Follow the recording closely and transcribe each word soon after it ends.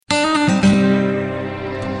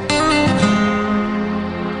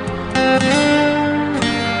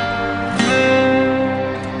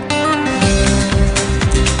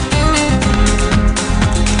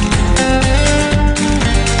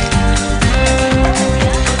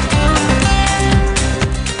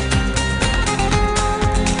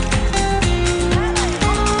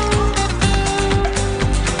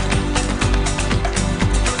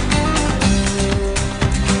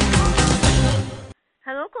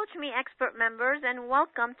Coach Me Expert members, and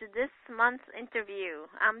welcome to this month's interview.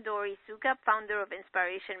 I'm Dory Sukup, founder of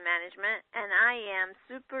Inspiration Management, and I am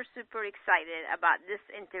super excited about this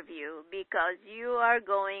interview because you are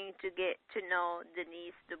going to get to know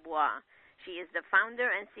Denise Dubois. She is the founder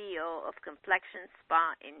and CEO of Complexion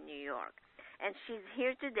Spa in New York, and she's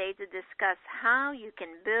here today to discuss how you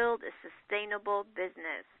can build a sustainable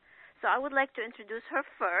business. So I would like to introduce her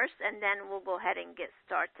first, and then we'll go ahead and get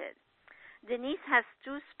started. Denise has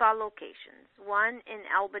two spa locations, one in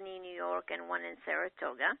Albany, New York, and one in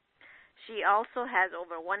Saratoga. She also has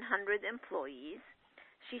over 100 employees.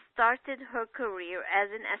 She started her career as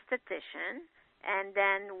an esthetician and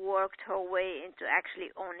then worked her way into actually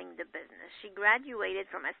owning the business. She graduated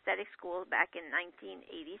from aesthetic school back in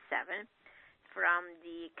 1987 from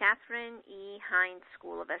the Catherine E. Hines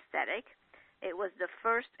School of Aesthetic. It was the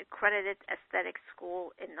first accredited aesthetic school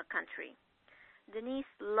in the country. Denise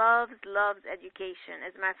loves education.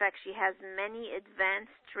 As a matter of fact, she has many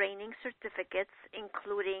advanced training certificates,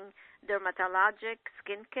 including dermatologic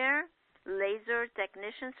skincare, laser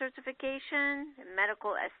technician certification,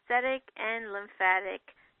 medical aesthetic, and lymphatic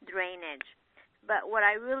drainage. But what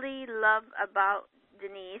I really love about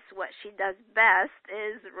Denise, what she does best,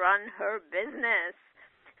 is run her business.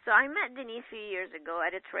 So I met Denise a few years ago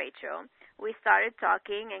at a trade show. We started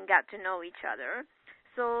talking and got to know each other.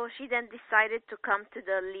 So she then decided to come to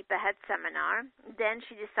the Leap Ahead seminar. Then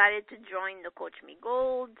she decided to join the Coach Me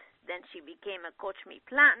Gold. Then she became a Coach Me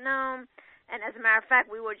Platinum. And as a matter of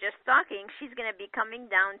fact, we were just talking, she's going to be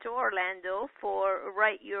coming down to Orlando for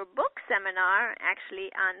Write Your Book seminar,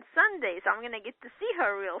 actually on Sunday. So I'm going to get to see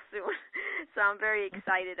her real soon. So I'm very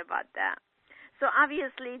excited about that. So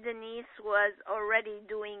obviously, Denise was already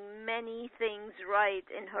doing many things right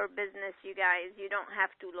in her business, you guys. You don't have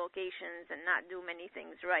two locations and not do many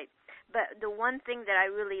things right. But the one thing that I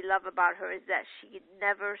really love about her is that she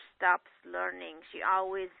never stops learning. She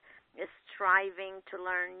always is striving to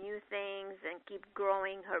learn new things and keep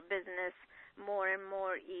growing her business more and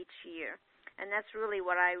more each year. And that's really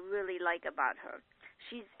what I really like about her.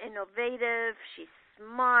 She's innovative, she's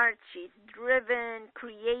smart, she's driven,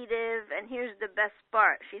 creative, and here's the best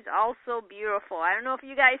part. She's also beautiful. I don't know if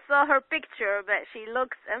you guys saw her picture, but she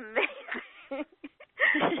looks amazing.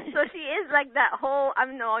 So she is like that whole, I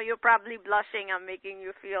know you're probably blushing. I'm making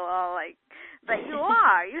you feel all like, but you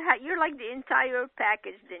are. You're like the entire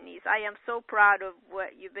package, Denise. I am so proud of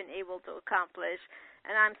what you've been able to accomplish,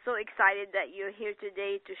 and I'm so excited that you're here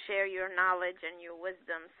today to share your knowledge and your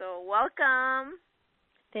wisdom. So welcome.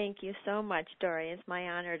 Thank you so much, Dory. It's my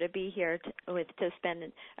honor to be here to spend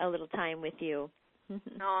a little time with you.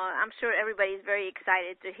 I'm sure everybody's very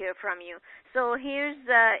excited to hear from you. So here's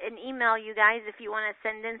an email, you guys. If you want to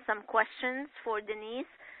send in some questions for Denise,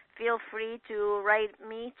 feel free to write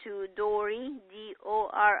me to Dory,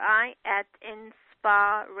 D-O-R-I, at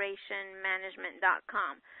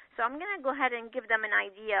inspirationmanagement.com. So I'm going to go ahead and give them an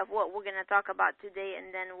idea of what we're going to talk about today,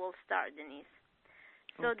 and then we'll start, Denise.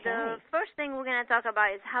 So okay. The first thing we're going to talk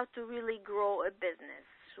about is how to really grow a business.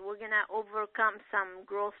 We're going to overcome some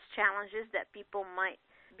growth challenges that people might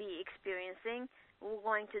be experiencing. We're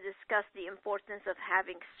going to discuss the importance of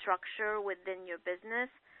having structure within your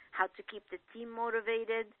business, how to keep the team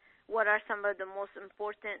motivated, what are some of the most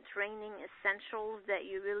important training essentials that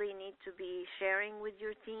you really need to be sharing with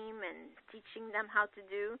your team and teaching them how to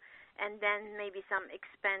do, and then maybe some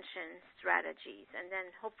expansion strategies. And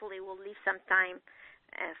then hopefully we'll leave some time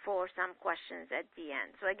for some questions at the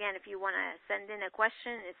end. So again, if you want to send in a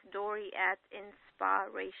question, it's Dory at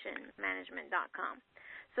inspirationmanagement.com.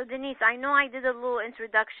 So Denise, I know I did a little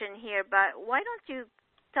introduction here, but why don't you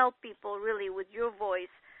tell people really with your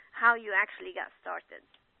voice how you actually got started?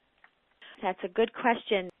 That's a good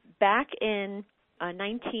question. Back in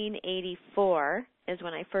 1984 is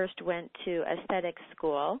when I first went to aesthetic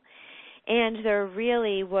school, and there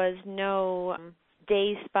really was no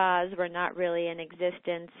day spas were not really in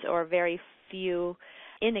existence, or very few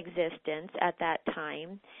in existence at that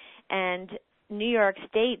time. And New York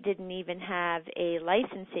State didn't even have a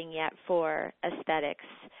licensing yet for aesthetics.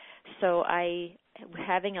 So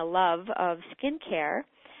having a love of skincare,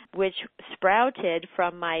 which sprouted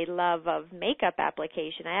from my love of makeup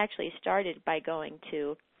application. I actually started by going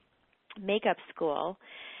to makeup school,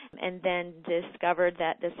 and then discovered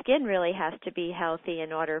that the skin really has to be healthy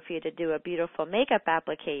in order for you to do a beautiful makeup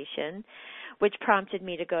application, which prompted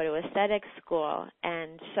me to go to aesthetic school.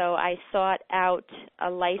 And so I sought out a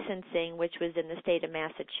licensing, which was in the state of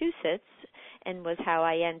Massachusetts, and was how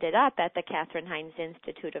I ended up at the Catherine Hines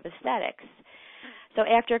Institute of Aesthetics. So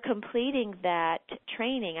after completing that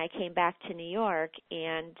training, I came back to New York,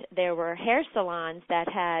 and there were hair salons that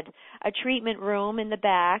had a treatment room in the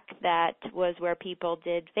back that was where people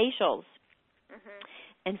did facials.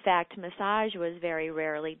 Mm-hmm. In fact, massage was very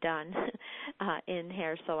rarely done in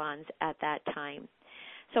hair salons at that time.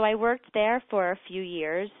 So I worked there for a few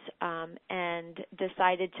years and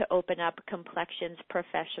decided to open up Complexions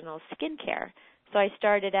Professional Skincare. So I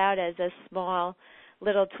started out as a small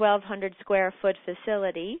little 1,200 square foot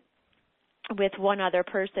facility with one other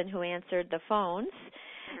person who answered the phones.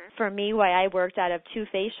 Mm-hmm. For me, I worked out of 2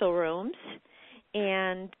 facial rooms,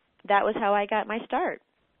 and that was how I got my start.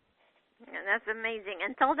 And that's amazing.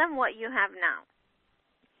 And tell them what you have now.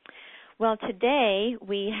 Well, today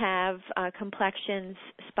we have Complexions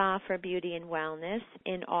Spa for Beauty and Wellness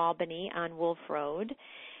in Albany on Wolf Road,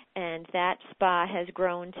 and that spa has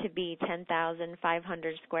grown to be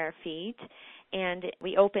 10,500 square feet, and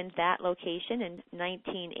we opened that location in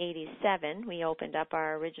 1987. We opened up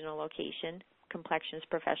our original location, Complexions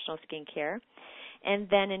Professional Skincare, and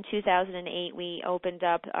then in 2008 we opened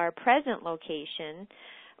up our present location,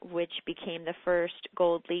 which became the first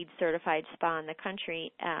Gold LEED certified spa in the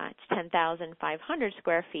country. It's 10,500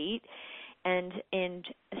 square feet. And in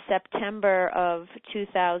September of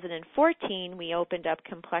 2014, we opened up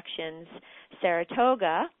Complexions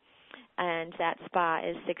Saratoga, and that spa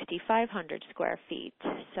is 6,500 square feet.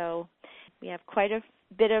 So we have quite a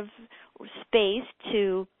bit of space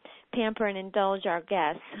to pamper and indulge our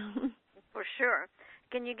guests. For sure.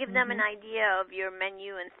 Can you give them an idea of your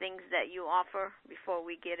menu and things that you offer before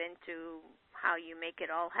we get into how you make it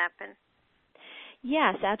all happen?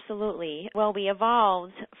 Yes, absolutely. Well, we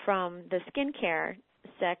evolved from the skincare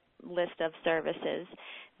list of services.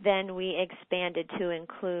 Then we expanded to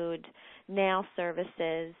include nail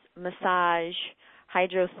services, massage,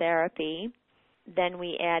 hydrotherapy. Then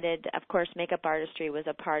we added, of course, makeup artistry was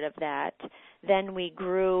a part of that. Then we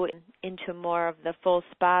grew into more of the full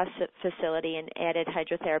spa facility and added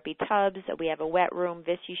hydrotherapy tubs. We have a wet room,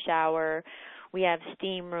 Vichy shower. We have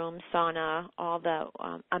steam room, sauna, all the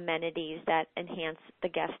amenities that enhance the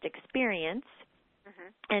guest experience.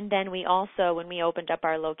 Mm-hmm. And then we also, when we opened up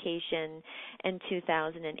our location in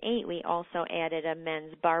 2008, we also added a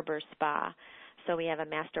men's barber spa. So we have a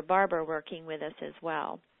master barber working with us as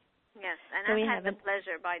well. Yes, and so I had the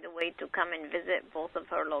pleasure, by the way, to come and visit both of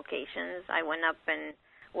her locations. I went up, and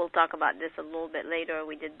we'll talk about this a little bit later.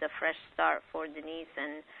 We did the Fresh Start for Denise,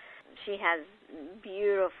 and she has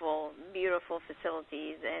beautiful, beautiful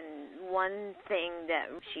facilities. And one thing that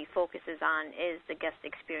she focuses on is the guest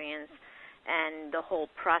experience and the whole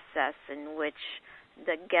process in which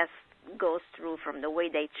the guest goes through, from the way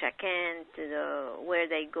they check in to where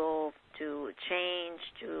they go to change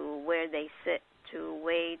to where they sit to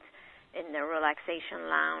wait in the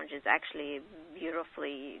relaxation lounge is actually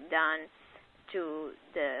beautifully done to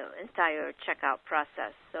the entire checkout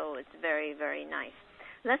process. So it's very, very nice.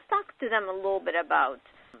 Let's talk to them a little bit about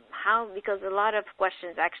how, because a lot of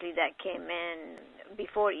questions actually that came in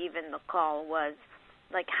before even the call was,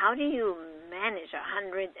 like, how do you manage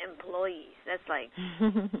 100 employees? That's like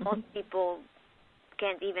most people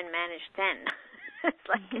can't even manage 10. It's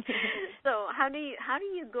like, so how do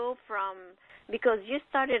you go from, because you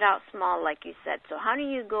started out small, like you said, so how do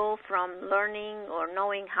you go from learning or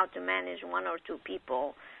knowing how to manage 1 or 2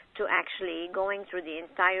 people to actually going through the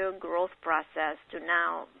entire growth process to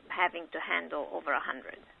now having to handle over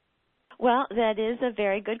 100? Well, that is a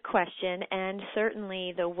very good question, and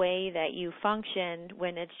certainly the way that you function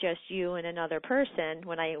when it's just you and another person,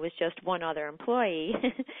 when I was just one other employee,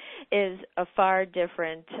 is a far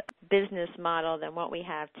different business model than what we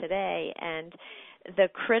have today. And the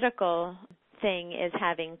critical thing is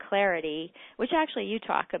having clarity, which actually you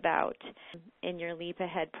talk about in your Leap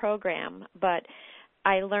Ahead program. But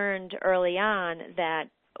I learned early on that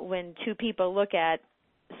when 2 people look at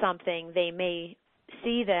something, they may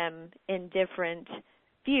see them in different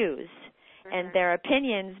views, and their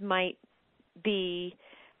opinions might be,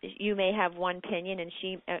 you may have one opinion and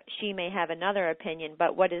she may have another opinion,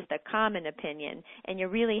 but what is the common opinion? And you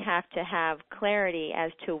really have to have clarity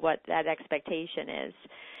as to what that expectation is.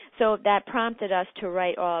 So that prompted us to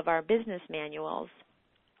write all of our business manuals.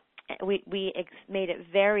 We made it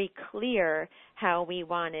very clear how we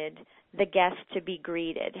wanted the guests to be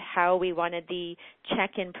greeted, how we wanted the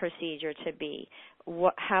check-in procedure to be,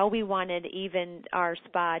 how we wanted even our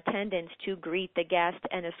spa attendants to greet the guest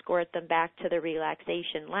and escort them back to the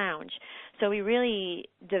relaxation lounge. So we really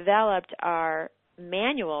developed our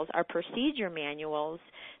manuals, our procedure manuals,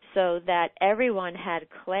 so that everyone had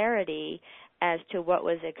clarity as to what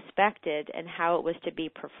was expected and how it was to be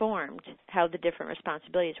performed, how the different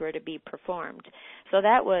responsibilities were to be performed. So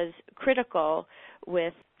that was critical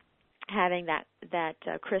with having that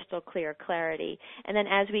crystal clear clarity. And then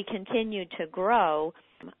as we continued to grow,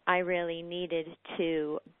 I really needed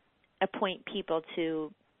to appoint people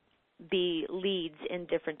to be leads in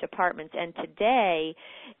different departments. And today,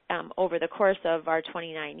 over the course of our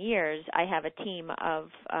 29 years, I have a team of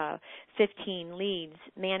 15 leads,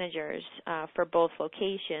 managers for both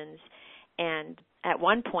locations. And at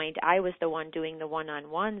one point, I was the one doing the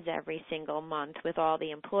one-on-ones every single month with all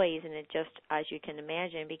the employees, and it just, as you can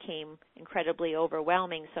imagine, became incredibly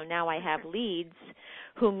overwhelming. So now I have leads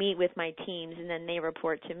who meet with my teams, and then they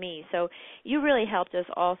report to me. So you really helped us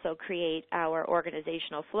also create our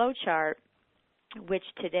organizational flow chart, which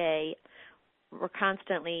today we're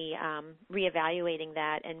constantly reevaluating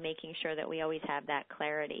that and making sure that we always have that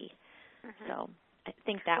clarity. So I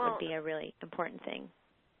think that would be a really important thing.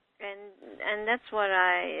 And that's what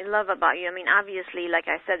I love about you. I mean, obviously, like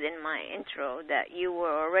I said in my intro, that you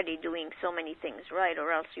were already doing so many things right,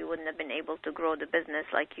 or else you wouldn't have been able to grow the business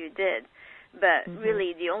like you did. But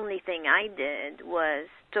really, the only thing I did was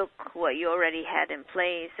took what you already had in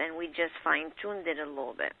place, and we just fine-tuned it a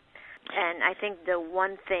little bit. And I think the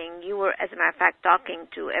one thing you were, as a matter of fact, talking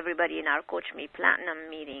to everybody in our Coach Me Platinum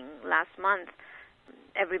meeting last month,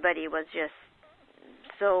 everybody was just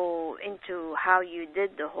so into how you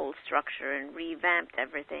did the whole structure and revamped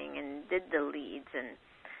everything and did the leads, and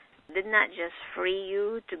didn't that just free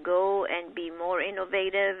you to go and be more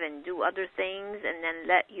innovative and do other things and then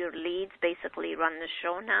let your leads basically run the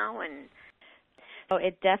show now? And so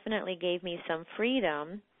it definitely gave me some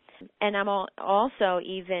freedom, and I'm also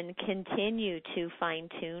even continue to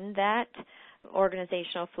fine-tune that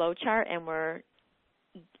organizational flow chart, and we're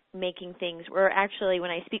making things, we're actually,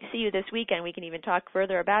 when I see you this weekend, we can even talk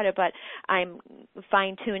further about it, but I'm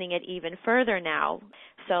fine-tuning it even further now,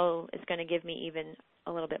 so it's going to give me even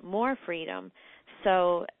a little bit more freedom.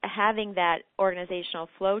 So having that organizational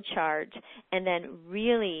flow chart and then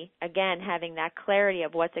really, again, having that clarity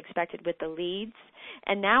of what's expected with the leads,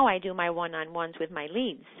 and now I do my one-on-ones with my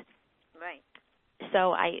leads. Right.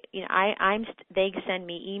 So they send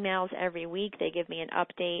me emails every week. They give me an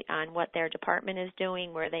update on what their department is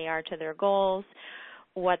doing, where they are to their goals,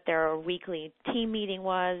 what their weekly team meeting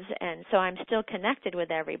was, and so I'm still connected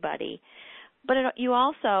with everybody. But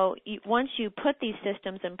once you put these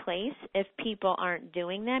systems in place, if people aren't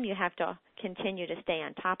doing them, you have to continue to stay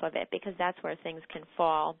on top of it, because that's where things can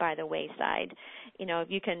fall by the wayside. You know,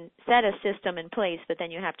 you can set a system in place, but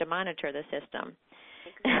then you have to monitor the system.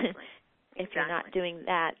 Exactly. If you're not doing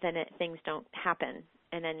that, then things don't happen,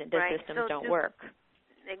 and then the systems don't work.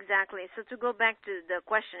 Exactly. So to go back to the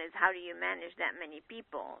question is, how do you manage that many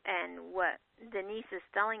people? And what Denise is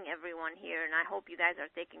telling everyone here, and I hope you guys are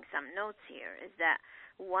taking some notes here, is that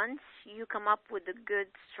once you come up with a good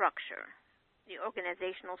structure, the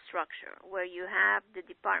organizational structure, where you have the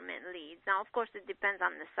department leads. Now, of course, it depends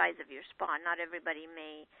on the size of your spa. Not everybody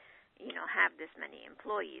may have this many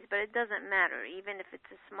employees, but it doesn't matter. Even if it's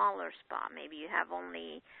a smaller spa, maybe you have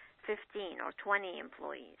only 15 or 20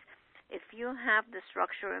 employees. If you have the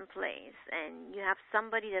structure in place and you have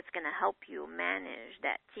somebody that's going to help you manage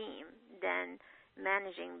that team, then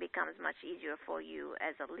managing becomes much easier for you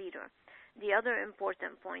as a leader. The other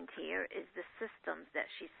important point here is the systems that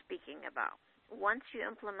she's speaking about. Once you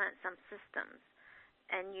implement some systems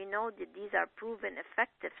and you know that these are proven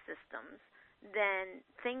effective systems, then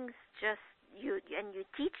things you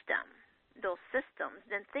teach them those systems,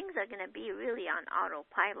 then things are going to be really on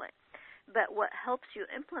autopilot. But what helps you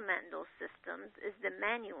implement those systems is the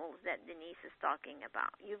manuals that Denise is talking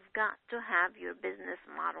about. You've got to have your business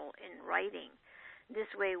model in writing. This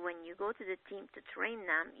way, when you go to the team to train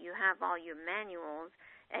them, you have all your manuals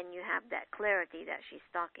and you have that clarity that she's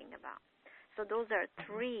talking about. So those are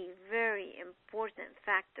three very important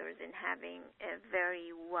factors in having a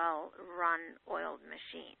very well-run, oiled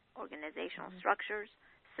machine: organizational structures,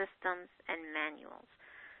 systems, and manuals.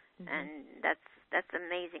 And that's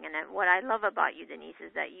amazing. And what I love about you, Denise,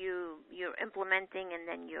 is that you're implementing, and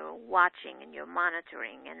then you're watching and you're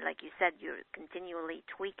monitoring, and like you said, you're continually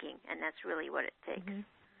tweaking, and that's really what it takes.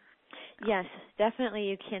 Yes,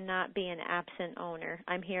 definitely. You cannot be an absent owner.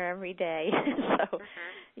 I'm here every day, so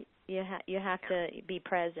you have to be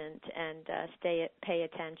present and pay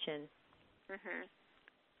attention.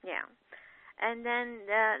 Yeah. And then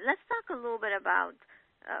let's talk a little bit about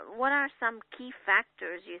what are some key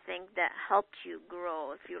factors you think that helped you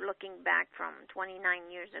grow? If you're looking back from 29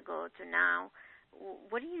 years ago to now,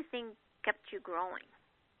 what do you think kept you growing?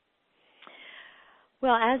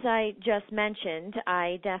 Well, as I just mentioned,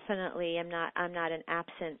 I definitely am not. I'm not an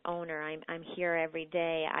absent owner. I'm here every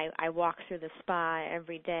day. I walk through the spa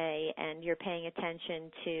every day, and you're paying attention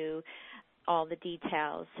to all the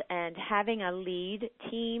details. And having a lead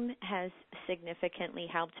team has significantly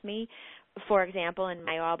helped me. For example, in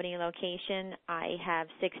my Albany location, I have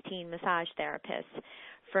 16 massage therapists.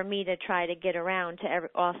 For me to try to get around to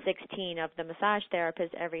all 16 of the massage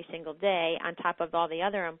therapists every single day on top of all the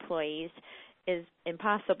other employees is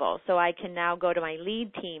impossible. So I can now go to my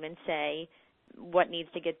lead team and say what needs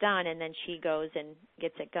to get done, and then she goes and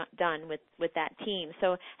gets it done with that team.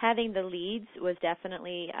 So having the leads was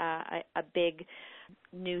definitely a big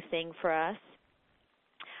new thing for us.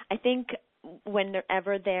 I think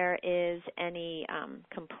whenever there is any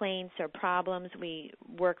complaints or problems, we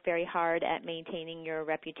work very hard at maintaining your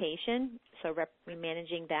reputation, so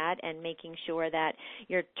managing that and making sure that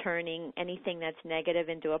you're turning anything that's negative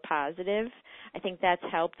into a positive. I think that's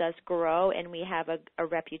helped us grow, and we have a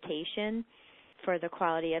reputation for the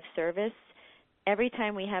quality of service. Every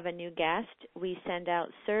time we have a new guest, we send out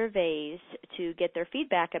surveys to get their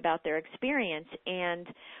feedback about their experience, and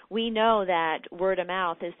we know that word of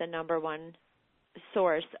mouth is the number one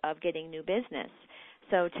source of getting new business.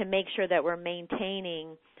 So to make sure that we're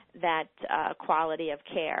maintaining that quality of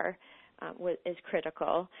care is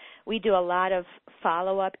critical. We do a lot of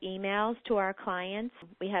follow-up emails to our clients.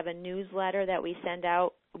 We have a newsletter that we send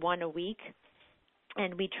out one a week,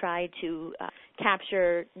 and we try to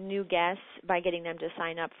capture new guests by getting them to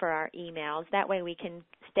sign up for our emails. That way we can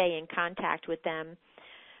stay in contact with them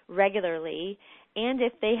regularly. And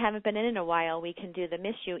if they haven't been in a while, we can do the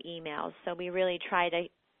miss you emails. So we really try to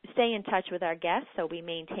stay in touch with our guests so we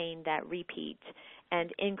maintain that repeat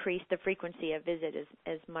and increase the frequency of visit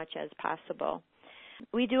as much as possible.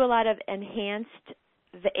 We do a lot of enhanced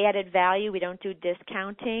added value. We don't do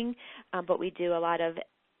discounting, but we do a lot of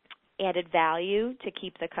added value to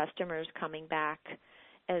keep the customers coming back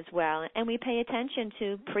as well. And we pay attention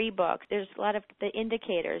to pre-book. There's a lot of the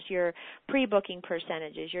indicators, your pre-booking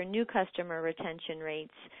percentages, your new customer retention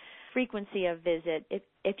rates, frequency of visit.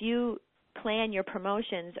 If you plan your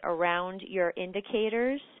promotions around your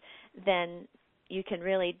indicators, then you can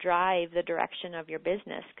really drive the direction of your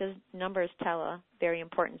business because numbers tell a very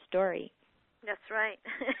important story. That's right.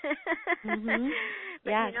 Mm-hmm.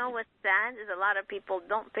 But yes. You know what's sad is a lot of people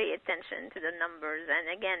don't pay attention to the numbers.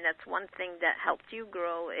 And again, that's one thing that helped you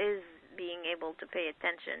grow is being able to pay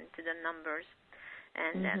attention to the numbers.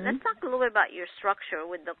 And let's talk a little bit about your structure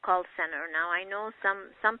with the call center. Now, I know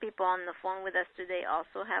some people on the phone with us today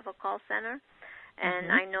also have a call center.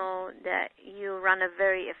 And I know that you run a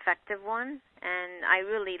very effective one, and I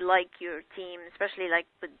really like your team, especially like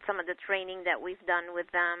with some of the training that we've done with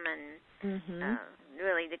them, and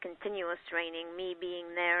really the continuous training, me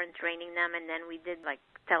being there and training them, and then we did like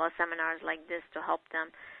teleseminars like this to help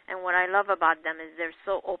them. And what I love about them is they're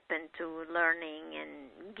so open to learning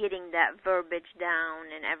and getting that verbiage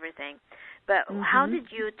down and everything. But how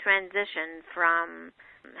did you transition from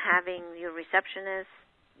having your receptionist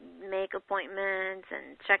make appointments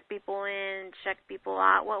and check people in, check people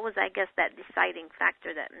out? What was, I guess, that deciding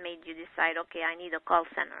factor that made you decide, okay, I need a call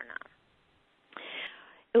center now?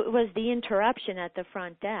 It was the interruption at the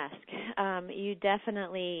front desk. You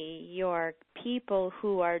definitely, your people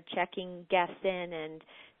who are checking guests in and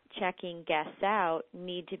checking guests out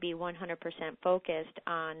need to be 100% focused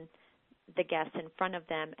on the guests in front of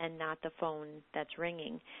them and not the phone that's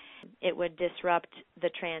ringing. It would disrupt the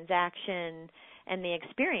transaction and the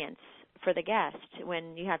experience for the guest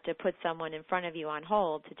when you have to put someone in front of you on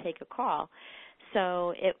hold to take a call.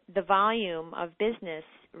 So the volume of business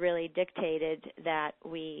really dictated that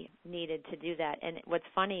we needed to do that. And what's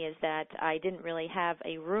funny is that I didn't really have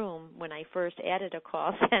a room when I first added a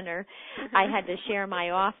call center. I had to share my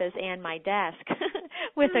office and my desk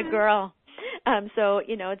with a girl. So,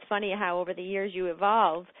 it's funny how over the years you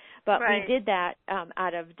evolve. But right. We did that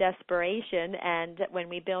out of desperation, and when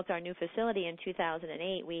we built our new facility in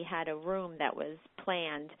 2008, we had a room that was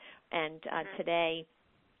planned, and today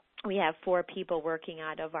we have 4 people working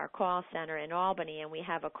out of our call center in Albany, and we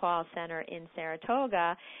have a call center in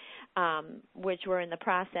Saratoga, which we're in the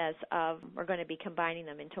process of. We're going to be combining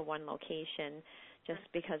them into one location just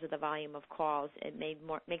because of the volume of calls. It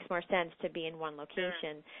makes more sense to be in one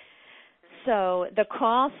location. So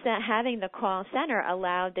having the call center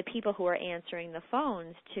allowed the people who are answering the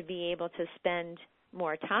phones to be able to spend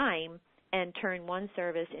more time and turn one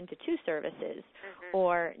service into 2 services.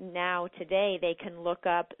 Or now today they can look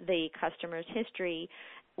up the customer's history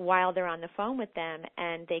while they're on the phone with them,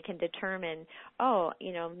 and they can determine,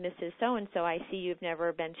 Mrs. So-and-so, I see you've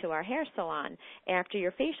never been to our hair salon. After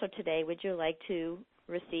your facial today, would you like to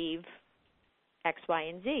receive X, Y,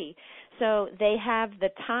 and Z. So they have the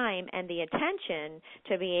time and the attention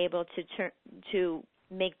to be able to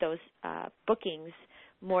make those bookings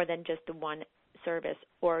more than just the one service,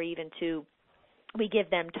 or even we give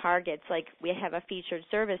them targets, like we have a featured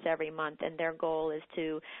service every month, and their goal is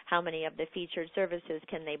to how many of the featured services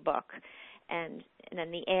can they book, and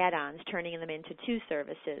then the add-ons, turning them into 2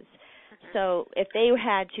 services. So if they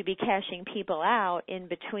had to be cashing people out in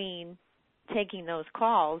between taking those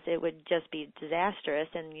calls, it would just be disastrous,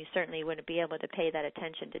 and you certainly wouldn't be able to pay that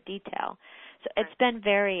attention to detail. So it's been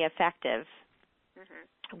very effective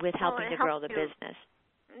with helping to grow the business.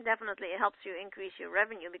 Definitely, it helps you increase your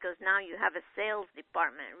revenue because now you have a sales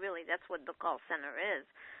department. Really, that's what the call center is.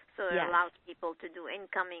 So it allows people to do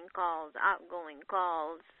incoming calls, outgoing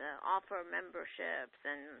calls, offer memberships,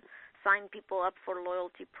 and sign people up for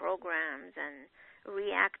loyalty programs, and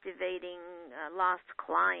reactivating lost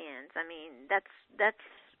clients. I mean, that's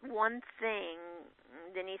one thing,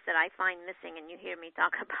 Denise, that I find missing, and you hear me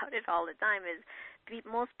talk about it all the time, is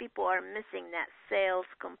most people are missing that sales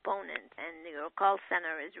component, and your call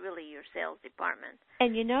center is really your sales department.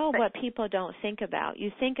 And you know what people don't think about?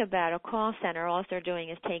 You think about a call center, all they're doing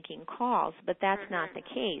is taking calls, but that's not the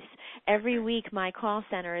case. Every week my call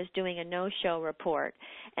center is doing a no-show report,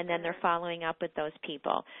 and then they're following up with those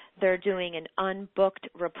people. They're doing an unbooked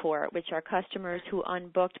report, which are customers who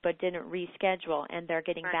unbooked but didn't reschedule, and they're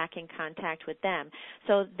getting back in contact with them.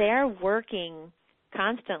 So they're working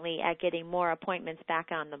constantly at getting more appointments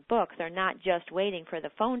back on the books. They're not just waiting for the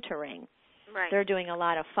phone to ring. Right. They're doing a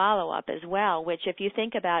lot of follow-up as well, which if you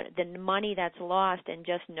think about the money that's lost in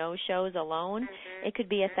just no-shows alone, it could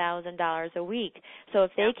be $1,000 a week. So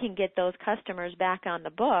if they can get those customers back on the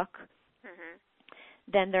book,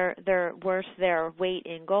 then they're worth their weight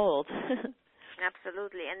in gold.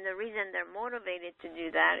 Absolutely. And the reason they're motivated to do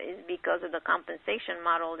that is because of the compensation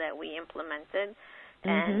model that we implemented.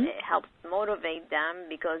 And it helps motivate them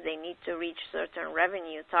because they need to reach certain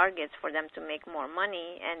revenue targets for them to make more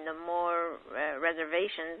money, and the more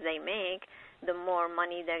reservations they make, the more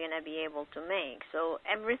money they're going to be able to make. So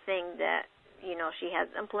everything that, she has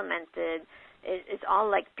implemented is all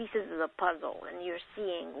like pieces of the puzzle, and you're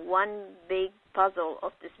seeing one big puzzle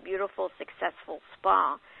of this beautiful, successful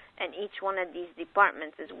spa, and each one of these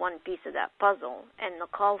departments is one piece of that puzzle, and the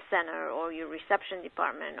call center or your reception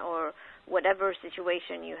department or whatever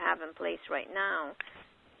situation you have in place right now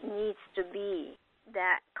needs to be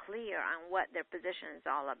that clear on what their position is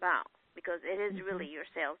all about, because it is really your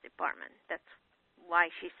sales department. That's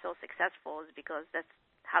why she's so successful, is because that's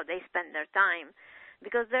how they spend their time.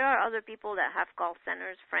 Because there are other people that have call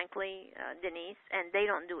centers, frankly, Denise, and they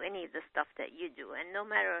don't do any of the stuff that you do. And no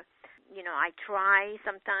matter, I try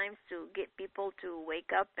sometimes to get people to wake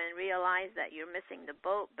up and realize that you're missing the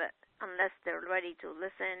boat, but unless they're ready to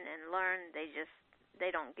listen and learn, they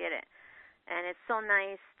don't get it. And it's so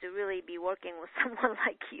nice to really be working with someone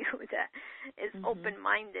like you that is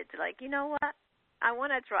open-minded to, like, you know what, I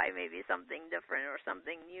want to try maybe something different or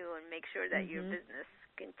something new and make sure that your business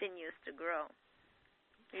continues to grow.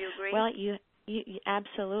 You agree? Well, you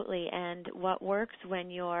absolutely. And what works when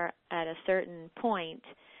you're at a certain point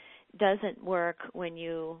doesn't work when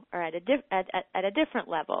you are at a different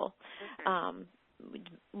level.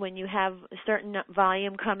 When you have a certain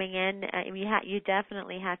volume coming in, you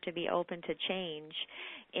definitely have to be open to change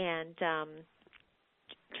and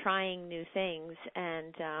trying new things,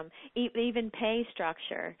 and even pay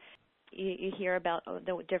structure. You hear about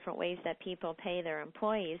the different ways that people pay their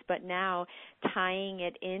employees, but now tying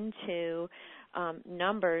it into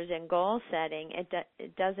numbers and goal setting,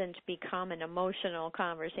 it doesn't become an emotional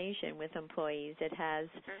conversation with employees. It has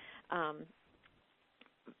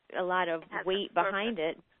a lot of weight behind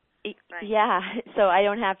it. Right. Yeah, so I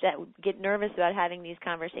don't have to get nervous about having these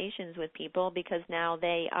conversations with people, because now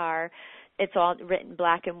it's all written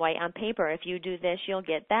black and white on paper. If you do this, you'll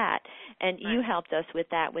get that. And you helped us with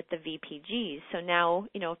that with the VPGs. So now,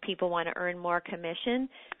 if people want to earn more commission,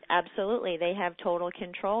 absolutely, they have total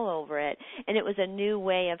control over it. And it was a new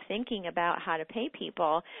way of thinking about how to pay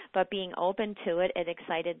people, but being open to it, it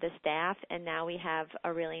excited the staff, and now we have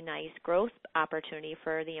a really nice growth opportunity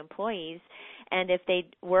for the employees. And if they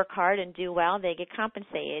work hard and do well, they get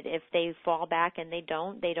compensated. If they fall back and they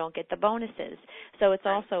don't get the bonuses. So it's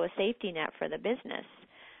also a safety net for the business.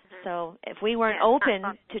 So if we weren't open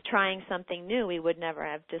to trying something new, we would never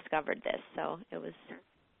have discovered this. So it was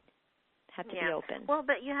have to be open. Well,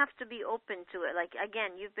 but you have to be open to it. Like,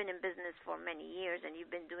 again, you've been in business for many years, and you've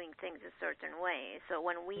been doing things a certain way. So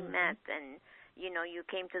when we met and, you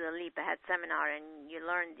came to the Leap Ahead seminar and you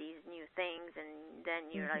learned these new things, and then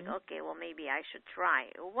you're like, okay, well, maybe I should try.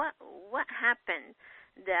 What happened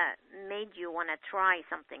that made you want to try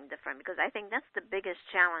something different? Because I think that's the biggest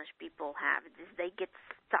challenge people have, is they get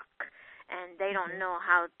stuck and they don't know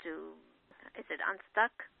how to, is it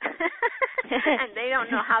unstuck? And they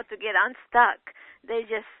don't know how to get unstuck.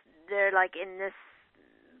 They're like in this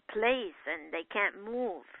place and they can't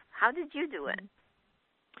move. How did you do it?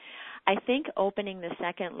 I think opening the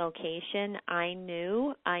second location, I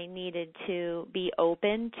knew I needed to be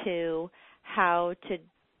open to how to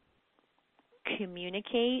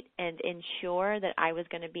communicate and ensure that I was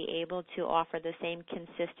going to be able to offer the same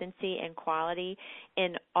consistency and quality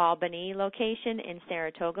in Albany location, in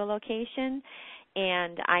Saratoga location,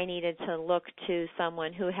 and I needed to look to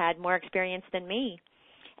someone who had more experience than me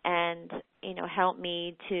and, help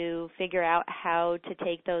me to figure out how to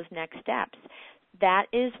take those next steps. That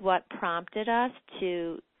is what prompted us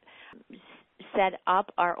to set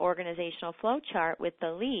up our organizational flow chart with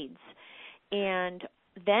the leads. And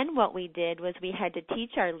then what we did was we had to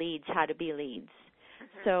teach our leads how to be leads.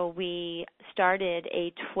 So we started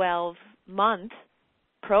a 12-month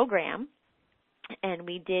program, and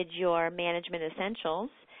we did your management essentials,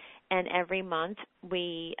 and every month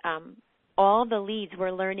we all the leads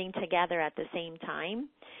were learning together at the same time.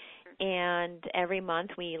 And every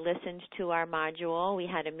month we listened to our module. We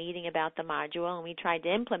had a meeting about the module, and we tried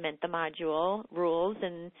to implement the module rules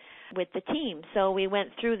and with the team. So we went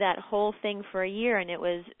through that whole thing for a year, and it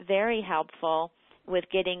was very helpful with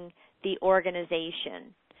getting the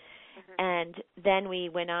organization. And then we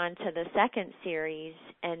went on to the second series,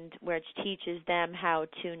 and which teaches them how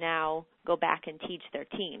to now go back and teach their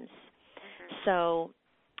teams. So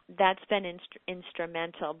that's been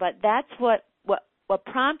instrumental. But that's what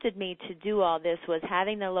prompted me to do all this was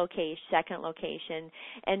having the second location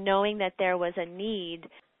and knowing that there was a need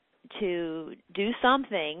to do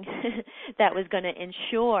something that was going to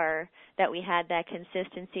ensure that we had that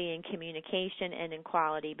consistency in communication and in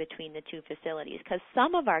quality between the two facilities. Because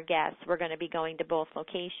some of our guests were going to be going to both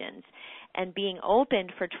locations. And being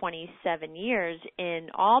opened for 27 years in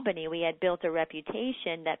Albany, we had built a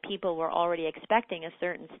reputation that people were already expecting a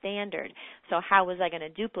certain standard. So how was I going to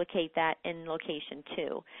duplicate that in location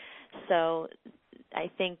 2? So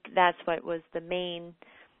I think that's what was the main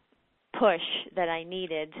push that I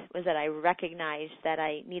needed, was that I recognized that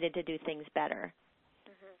I needed to do things better.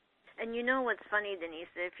 And you know what's funny,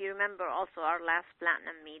 Denise, if you remember also our last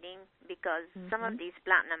Platinum meeting, because some of these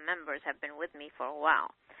Platinum members have been with me for a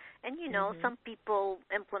while. And, some people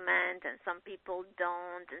implement and some people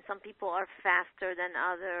don't, and some people are faster than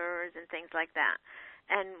others and things like that.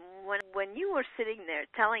 And when you were sitting there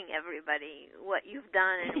telling everybody what you've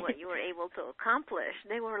done and what you were able to accomplish,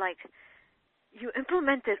 they were like, you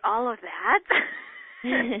implemented all of that?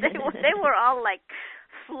 They were all like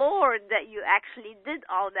floored that you actually did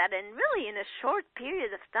all that, and really in a short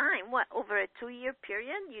period of time. What, over a 2-year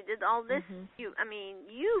period you did all this?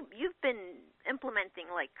 You've been implementing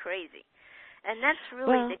like crazy, and that's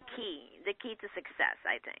really the key to success,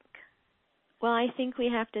 I think. Well, I think we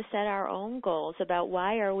have to set our own goals about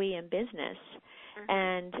why are we in business.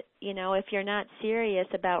 And if you're not serious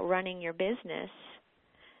about running your business,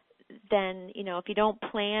 then, if you don't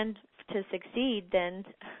plan to succeed, then,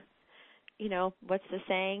 what's the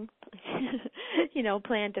saying?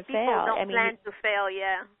 Plan to fail. People don't plan to fail,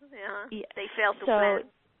 yeah. They fail to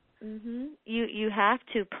plan. You have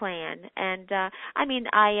to plan. And,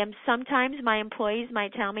 sometimes my employees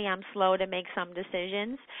might tell me I'm slow to make some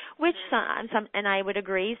decisions, which and I would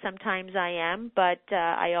agree, sometimes I am, but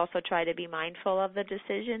I also try to be mindful of the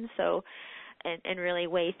decisions, so and really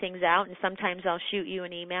weigh things out. And sometimes I'll shoot you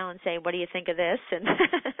an email and say, what do you think of this? And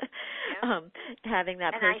having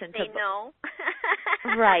that person I say no.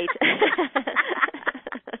 Right.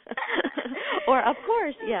 Or, of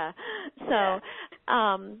course, yeah. So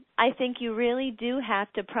I think you really do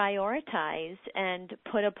have to prioritize and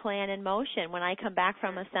put a plan in motion. When I come back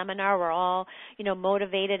from a seminar, we're all,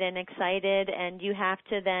 motivated and excited, and you have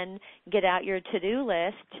to then get out your to-do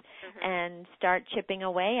list and start chipping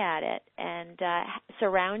away at it, and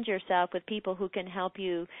surround yourself with people who can help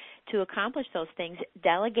you to accomplish those things.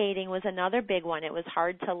 Delegating was another big one. It was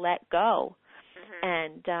hard to let go.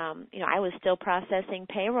 And, I was still processing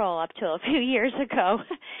payroll up till a few years ago.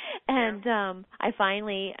 And I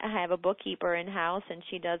finally have a bookkeeper in-house, and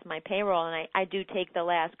she does my payroll, and I do take the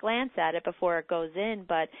last glance at it before it goes in.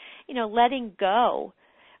 But, letting go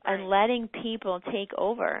and letting people take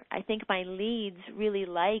over. I think my leads really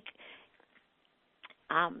like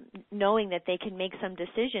knowing that they can make some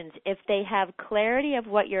decisions. If they have clarity of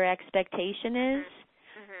what your expectation is,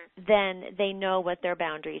 then they know what their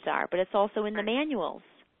boundaries are. But it's also in the manuals.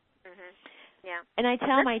 Yeah. And I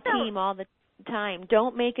tell my team all the time,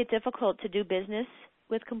 don't make it difficult to do business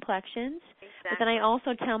with Complexions. Exactly. But then I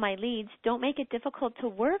also tell my leads, don't make it difficult to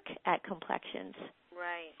work at Complexions.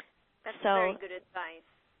 Right. That's very good advice.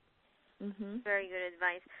 Mm-hmm. Very good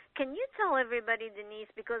advice. Can you tell everybody,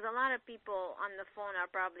 Denise, because a lot of people on the phone are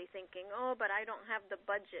probably thinking, oh, but I don't have the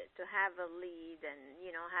budget to have a lead and,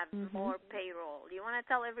 have more payroll. Do you want to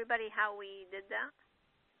tell everybody how we did that?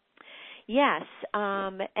 Yes,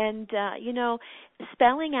 and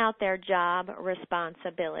spelling out their job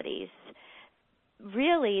responsibilities.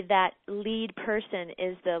 Really, that lead person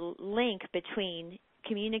is the link between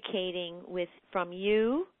communicating from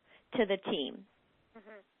you to the team.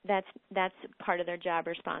 That's part of their job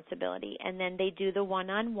responsibility. And then they do the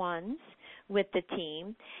one-on-ones with the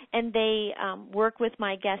team, and they work with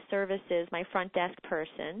my guest services, my front desk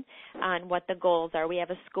person, on what the goals are. We have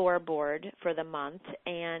a scoreboard for the month,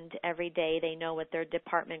 and every day they know what their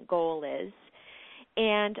department goal is.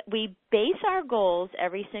 And we base our goals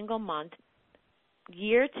every single month,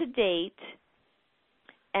 year to date,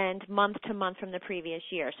 and month to month from the previous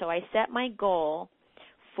year. So I set my goal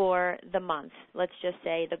for the month. Let's just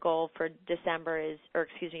say the goal for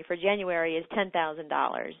for January is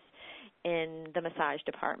 $10,000 in the massage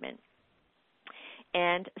department.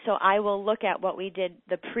 And so I will look at what we did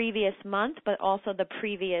the previous month, but also the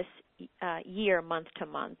previous year, month to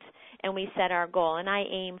month, and we set our goal. And I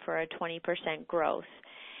aim for a 20% growth.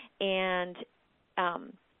 And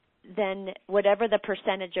then whatever the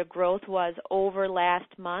percentage of growth was over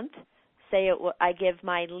last month, I give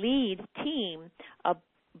my lead team a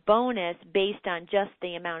bonus based on just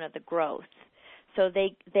the amount of the growth. So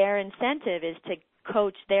their incentive is to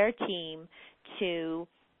coach their team to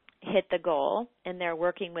hit the goal, and they're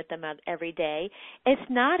working with them every day. It's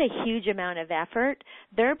not a huge amount of effort.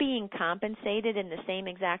 They're being compensated in the same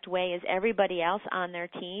exact way as everybody else on their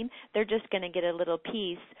team. They're just going to get a little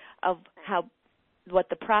piece of what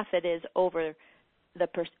the profit is over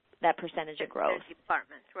that percentage of growth.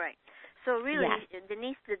 Department, right. So really, yes.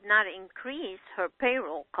 Denise did not increase her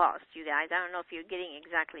payroll cost, you guys. I don't know if you're getting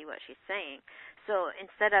exactly what she's saying. So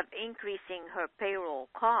instead of increasing her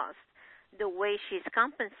payroll cost, the way she's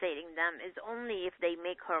compensating them is only if they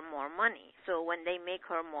make her more money. So when they make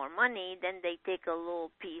her more money, then they take a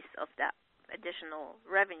little piece of that additional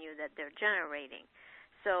revenue that they're generating.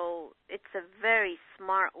 So it's a very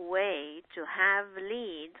smart way to have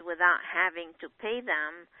leads without having to pay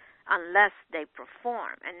them unless they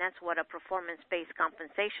perform, and that's what a performance-based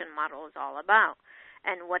compensation model is all about.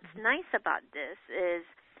 And what's nice about this is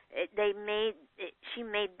she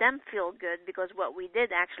made them feel good, because what we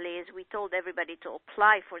did actually is we told everybody to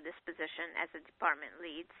apply for this position as a department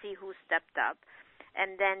lead, see who stepped up,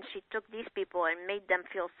 and then she took these people and made them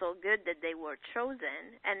feel so good that they were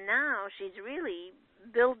chosen, and now she's really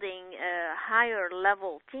building a higher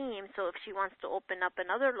level team. So if she wants to open up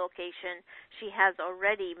another location, she has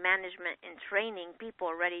already management and training people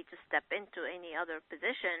ready to step into any other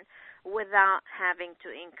position without having to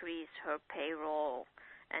increase her payroll.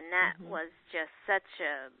 And that was just such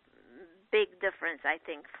a big difference, I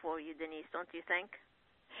think, for you, Denise, don't you think?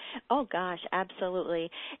 Oh, gosh, absolutely.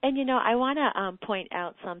 And, I want to point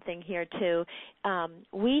out something here, too.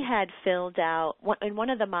 We had filled out, in one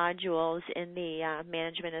of the modules in the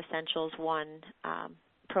Management Essentials 1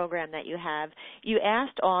 program that you have, you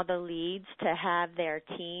asked all the leads to have their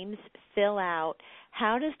teams fill out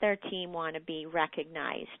how does their team want to be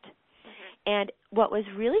recognized. And what was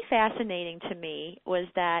really fascinating to me was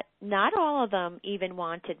that not all of them even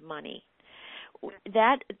wanted money.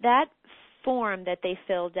 That form that they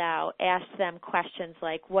filled out asked them questions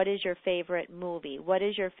like, what is your favorite movie? What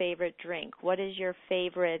is your favorite drink? What is your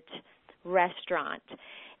favorite restaurant?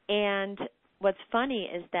 And what's funny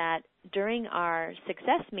is that during our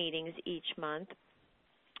success meetings each month,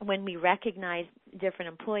 when we recognize different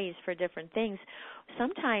employees for different things,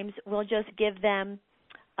 sometimes we'll just give them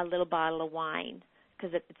a little bottle of wine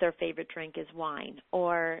because their favorite drink is wine,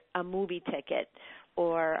 or a movie ticket,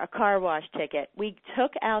 or a car wash ticket. We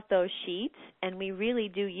took out those sheets, and we really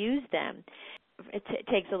do use them. It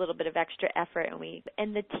takes a little bit of extra effort,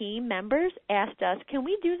 and the team members asked us, can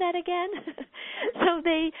we do that again? So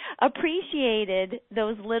they appreciated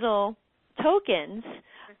those little tokens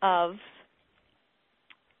of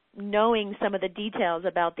knowing some of the details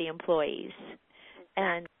about the employees.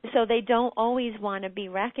 And so they don't always want to be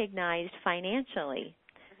recognized financially.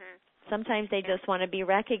 Sometimes they just want to be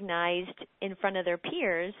recognized in front of their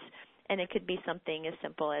peers, and it could be something as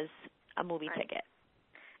simple as a movie ticket.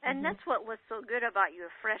 And that's what was so good about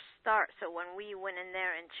your fresh start. So when we went in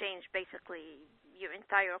there and changed basically your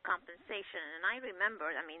entire compensation, and I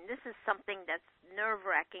remember, this is something that's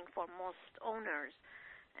nerve-wracking for most owners,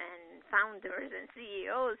 and founders and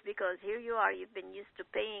CEOs, because here you are, you've been used to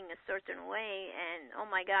paying a certain way, and oh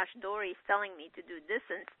my gosh, Dory's telling me to do this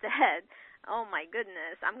instead. Oh my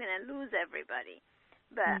goodness, I'm going to lose everybody.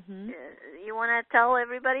 But you want to tell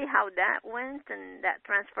everybody how that went and that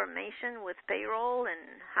transformation with payroll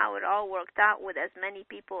and how it all worked out with as many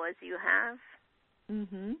people as you have?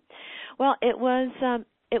 Well, it was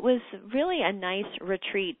really a nice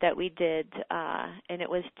retreat that we did, and it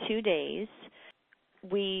was 2 days.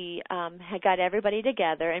 We had got everybody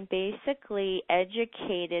together and basically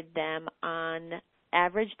educated them on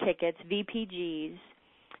average tickets, VPGs,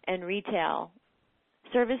 and retail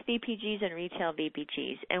service VPGs and retail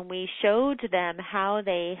VPGs, and we showed them how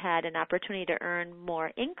they had an opportunity to earn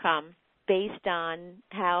more income based on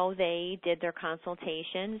how they did their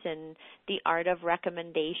consultations and the art of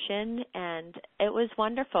recommendation, and it was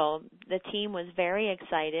wonderful. The team was very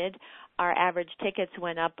excited. Our average tickets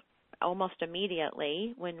went up almost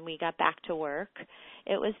immediately when we got back to work.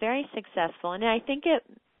 It was very successful, and I think it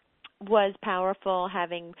was powerful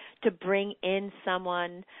having to bring in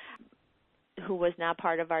someone who was now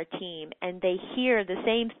part of our team, and they hear the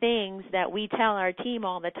same things that we tell our team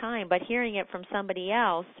all the time, but hearing it from somebody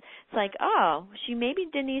else, it's like, oh, maybe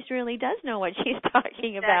Denise really does know what she's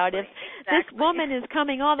talking about. If this woman is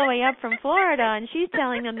coming all the way up from Florida and she's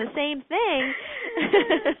telling them the same thing.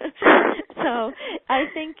 So I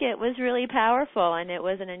think it was really powerful, and it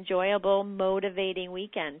was an enjoyable, motivating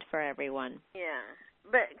weekend for everyone. Yeah.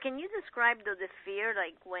 But can you describe, though, the fear,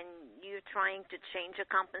 like when you're trying to change a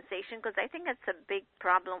compensation? Because I think that's a big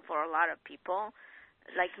problem for a lot of people,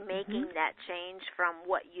 like making that change from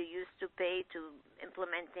what you used to pay to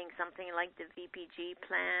implementing something like the VPG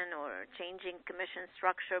plan or changing commission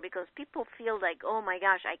structure, because people feel like, oh, my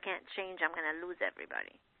gosh, I can't change. I'm going to lose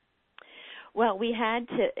everybody. Well, we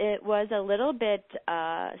had to, it was a little bit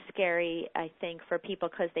scary, I think, for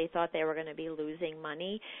people because they thought they were going to be losing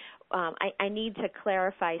money. I need to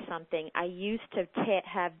clarify something. I used to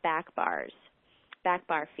have back bar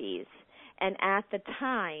fees. And at the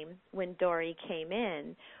time when Dory came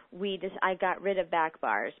in, I got rid of back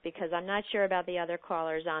bars because I'm not sure about the other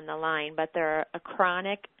callers on the line, but they're a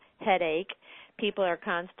chronic headache. People are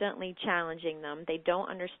constantly challenging them. They don't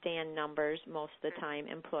understand numbers most of the time,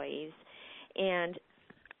 employees. And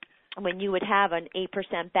when you would have an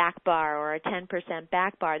 8% back bar or a 10%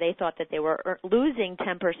 back bar, they thought that they were losing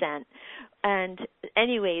 10%. And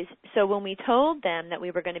anyways, so when we told them that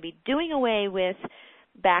we were going to be doing away with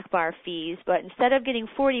back bar fees, but instead of getting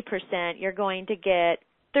 40%, you're going to get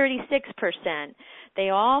 36%, they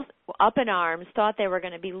all, up in arms, thought they were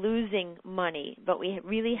going to be losing money. But we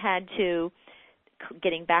really had to,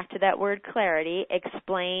 getting back to that word clarity,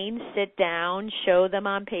 explain, sit down, show them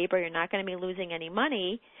on paper you're not going to be losing any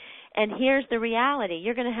money. And here's the reality.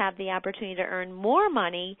 You're going to have the opportunity to earn more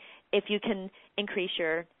money if you can increase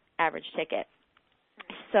your average ticket.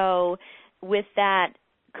 So with that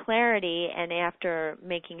clarity and after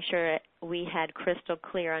making sure we had crystal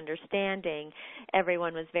clear understanding,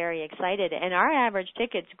 everyone was very excited. And our average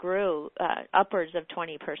tickets grew upwards of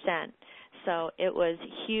 20%. So it was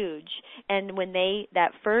huge. And when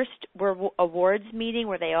that first awards meeting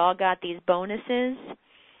where they all got these bonuses,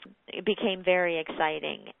 it became very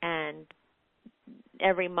exciting. And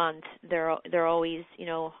every month they're always,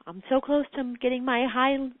 I'm so close to getting my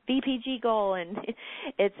high VPG goal, and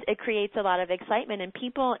it creates a lot of excitement. And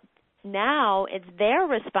people now, it's their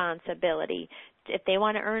responsibility. If they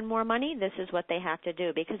want to earn more money, this is what they have to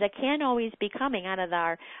do, because it can't always be coming out of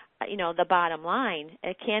our, the bottom line.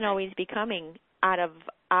 It can't always be coming out of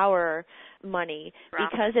our money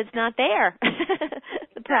because it's not there,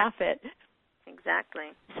 the profit. Exactly.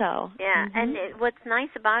 So. Yeah, and what's nice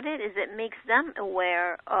about it is it makes them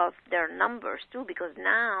aware of their numbers too, because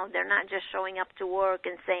now they're not just showing up to work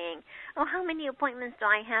and saying, oh, how many appointments do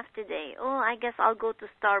I have today? Oh, I guess I'll go to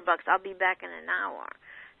Starbucks. I'll be back in an hour.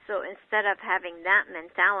 So instead of having that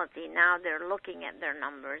mentality, now they're looking at their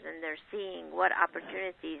numbers and they're seeing what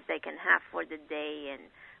opportunities they can have for the day and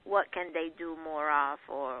what can they do more of,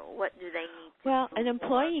 or what do they need to do. Well, an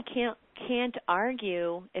employee can't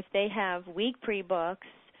argue if they have weak pre-books,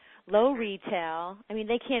 low retail. I mean,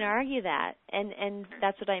 they can't argue that. And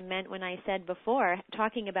that's what I meant when I said before,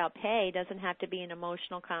 talking about pay doesn't have to be an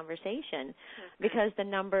emotional conversation because the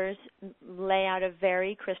numbers lay out a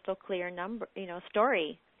very crystal clear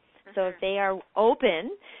story. So if they are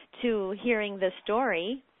open to hearing the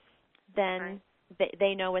story, then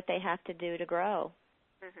they know what they have to do to grow.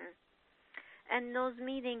 And those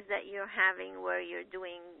meetings that you're having where you're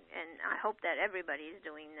doing, and I hope that everybody's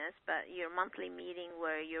doing this, but your monthly meeting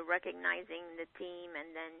where you're recognizing the team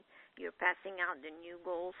and then you're passing out the new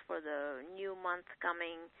goals for the new month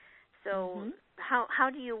coming. So how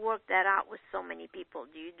do you work that out with so many people?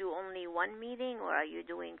 Do you do only one meeting, or are you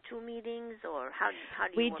doing two meetings, or how do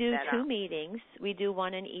you work that out? We do two meetings. We do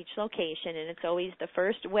one in each location, and it's always the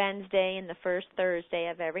first Wednesday and the first Thursday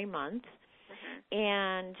of every month.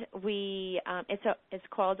 And we it's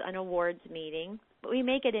called an awards meeting, but we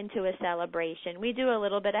make it into a celebration. We do a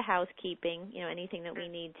little bit of housekeeping, anything that we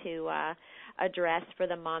need to address for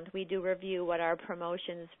the month. We do review what our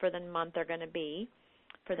promotions for the month are going to be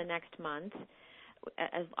for the next month,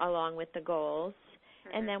 along with the goals.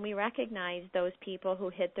 And then we recognize those people who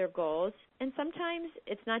hit their goals. And sometimes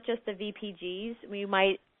it's not just the VPGs.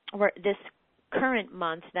 This current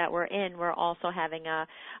month that we're in, we're also having a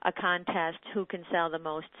contest who can sell the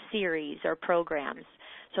most series or programs.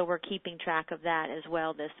 So we're keeping track of that as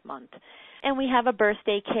well this month. And we have a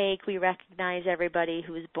birthday cake. We recognize everybody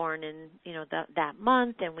who was born in, that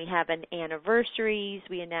month. And we have an anniversaries.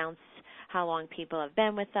 We announce how long people have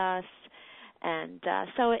been with us. And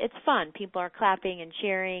so it's fun. People are clapping and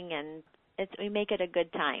cheering, and we make it a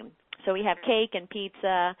good time. So we have cake and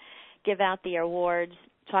pizza, give out the awards,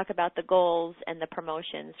 talk about the goals and the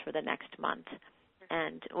promotions for the next month.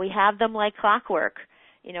 And we have them like clockwork.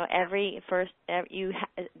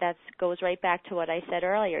 That goes right back to what I said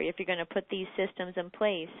earlier. If you're going to put these systems in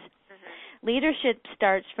place, leadership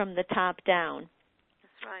starts from the top down.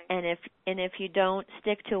 That's right. And if you don't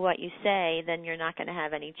stick to what you say, then you're not going to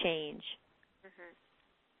have any change.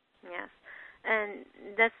 Yes. And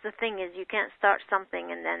that's the thing, is you can't start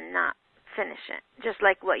something and then not finish it. Just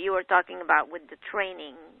like what you were talking about with the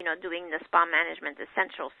training, doing the Spa Management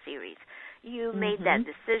Essential series. You made that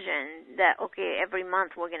decision that, okay, every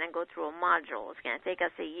month we're going to go through a module. It's going to take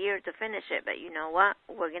us a year to finish it, but you know what?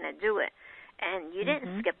 We're going to do it. And you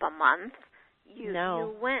didn't skip a month. You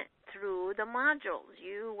went through the modules.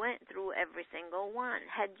 You went through every single one.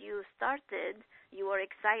 Had you started, you were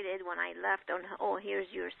excited when I left on, here's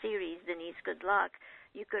your series, Denise, good luck.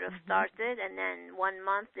 You could have started, and then 1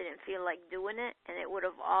 month didn't feel like doing it, and it would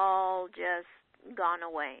have all just gone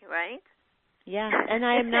away, right? Yeah, and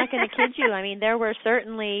I am not going to kid you. I mean, there were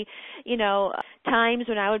certainly, times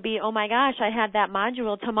when I would be, oh my gosh, I have that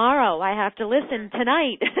module tomorrow. I have to listen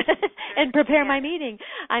tonight and prepare my meeting.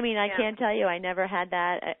 I mean, I can't tell you I never had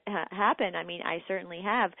that happen. I mean, I certainly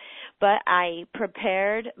have. But I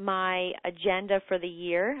prepared my agenda for the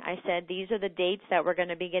year. I said, these are the dates that we're going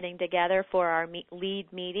to be getting together for our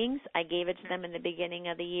lead meetings. I gave it to them in the beginning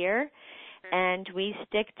of the year. And we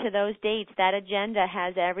stick to those dates. That agenda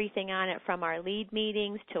has everything on it from our lead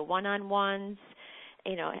meetings to one-on-ones,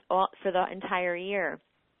 all for the entire year.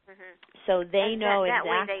 So they know exactly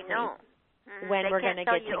way they know. When we're going to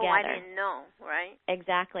get together. I didn't know, right?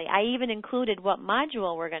 Exactly. I even included what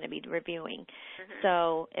module we're going to be reviewing.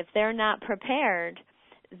 So if they're not prepared,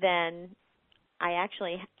 then I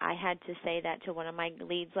had to say that to one of my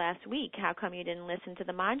leads last week. How come you didn't listen to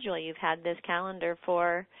the module? You've had this calendar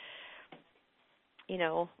for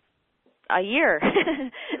a year.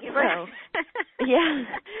 So, yeah.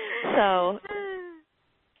 So,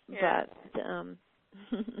 but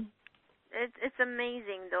it's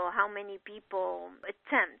amazing though how many people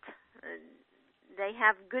attempt. They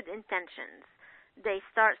have good intentions. They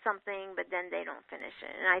start something, but then they don't finish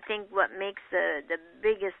it. And I think what makes the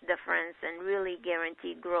biggest difference and really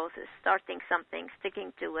guaranteed growth is starting something,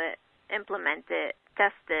 sticking to it, implement it,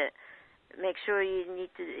 test it. Make sure you need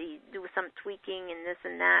to do some tweaking and this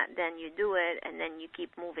and that, then you do it, and then you keep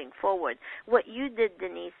moving forward. What you did,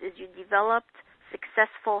 Denise, is you developed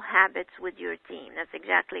successful habits with your team. That's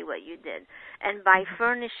exactly what you did. And by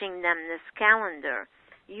furnishing them this calendar,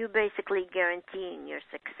 you basically guaranteeing your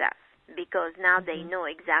success, because now they know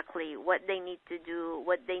exactly what they need to do,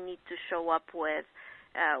 what they need to show up with,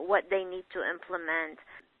 what they need to implement.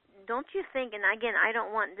 Don't you think, and again, I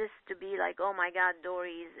don't want this to be like, oh my God,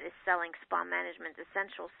 Dory is selling Spa Management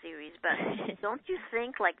Essential series, but don't you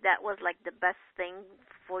think like that was like the best thing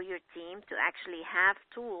for your team to actually have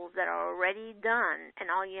tools that are already done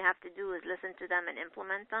and all you have to do is listen to them and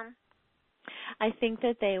implement them? I think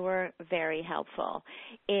that they were very helpful,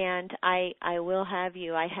 and I will have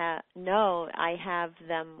you, I have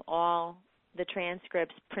them all, the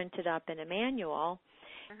transcripts printed up in a manual.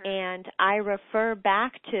 And I refer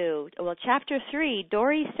back to, Chapter 3,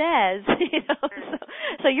 Dory says,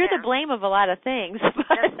 so you're the blame of a lot of things.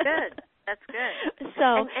 That's good. That's good.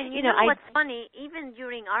 So, and you know what's funny, even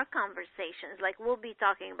during our conversations, like we'll be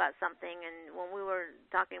talking about something, and when we were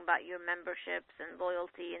talking about your memberships and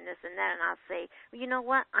loyalty and this and that, and I'll say, well, you know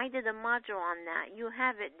what, I did a module on that. You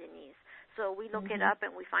have it, Denise. So we look it up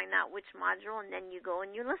and we find out which module, and then you go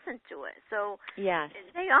and you listen to it. So yes,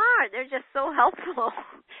 they're just so helpful.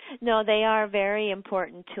 No, they are very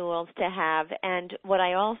important tools to have, and what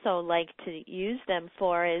I also like to use them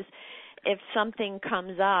for is if something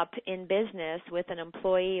comes up in business with an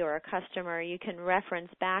employee or a customer, you can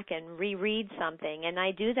reference back and reread something. And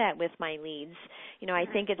I do that with my leads. You know, I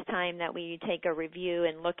think it's time that we take a review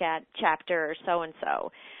and look at chapter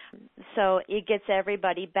so-and-so. So it gets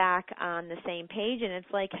everybody back on the same page, and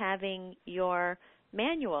it's like having your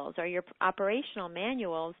manuals or your operational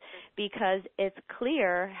manuals because it's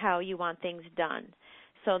clear how you want things done.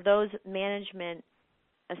 So those management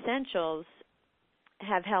essentials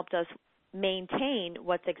have helped us maintain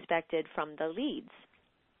what's expected from the leads.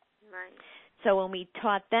 Right. So when we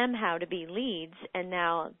taught them how to be leads, and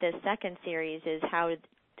now the second series is how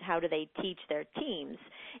do they teach their teams,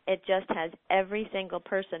 it just has every single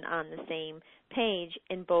person on the same page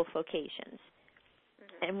in both locations.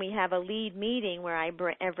 And we have a lead meeting where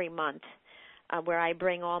every month where I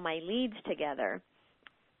bring all my leads together.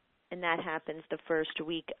 And that happens the first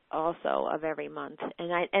week also of every month.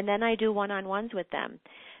 And then I do one-on-ones with them.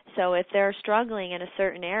 So if they're struggling in a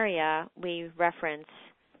certain area, we reference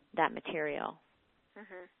that material.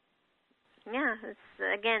 Yeah,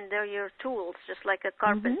 again, they're your tools, just like a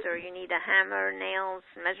carpenter. You need a hammer, nails,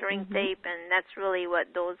 measuring tape, and that's really what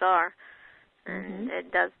those are. And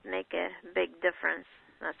it does make a big difference,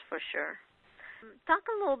 that's for sure. Talk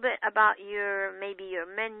a little bit about maybe your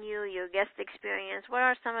menu, your guest experience. What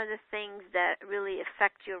are some of the things that really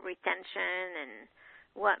affect your retention, and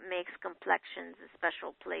what makes Complexions a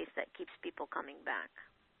special place that keeps people coming back?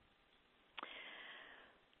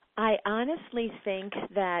 I honestly think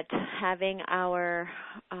that having our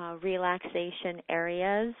relaxation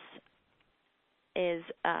areas is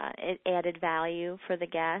added value for the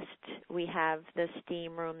guest. We have the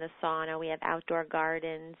steam room, the sauna, we have outdoor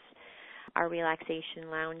gardens. Our relaxation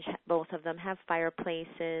lounge, both of them have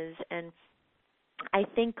fireplaces, and I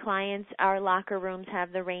think our locker rooms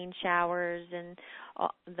have the rain showers and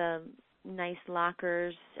the nice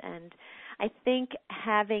lockers, and I think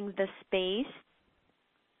having the space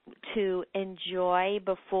to enjoy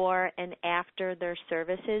before and after their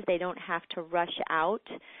services, they don't have to rush out.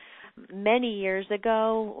 Many years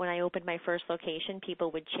ago, when I opened my first location, people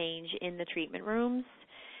would change in the treatment rooms.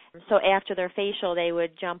 So after their facial, they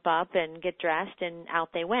would jump up and get dressed, and out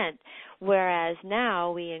they went. Whereas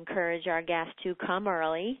now we encourage our guests to come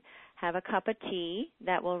early, have a cup of tea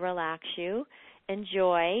that will relax you,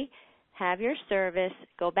 enjoy, have your service,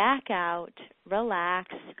 go back out,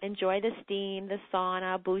 relax, enjoy the steam, the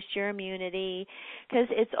sauna, boost your immunity, because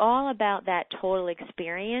it's all about that total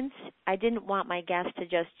experience. I didn't want my guests to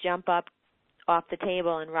just jump up off the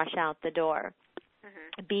table and rush out the door,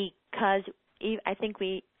 because I think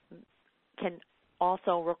we can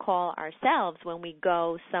also recall ourselves when we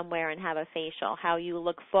go somewhere and have a facial, how you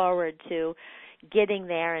look forward to getting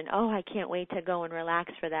there and, I can't wait to go and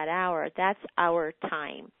relax for that hour. That's our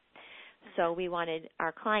time. So we wanted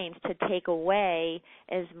our clients to take away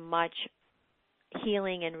as much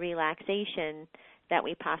healing and relaxation that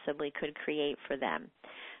we possibly could create for them.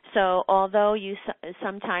 So although you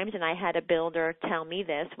sometimes, and I had a builder tell me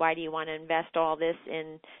this, why do you want to invest all this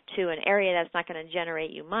into an area that's not going to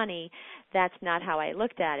generate you money? That's not how I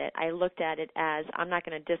looked at it. I looked at it as I'm not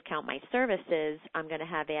going to discount my services. I'm going to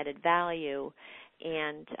have added value.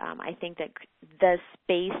 And I think that the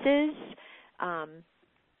spaces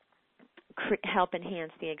help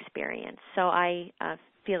enhance the experience. So I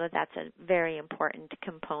feel that that's a very important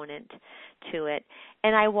component to it.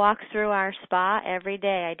 And I walk through our spa every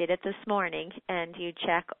day. I did it this morning, and you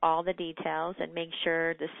check all the details and make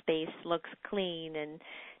sure the space looks clean and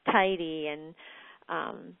tidy, and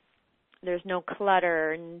there's no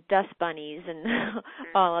clutter and dust bunnies and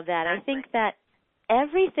all of that. I think that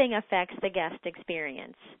everything affects the guest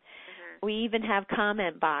experience. We even have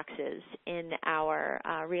comment boxes in our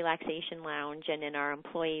relaxation lounge and in our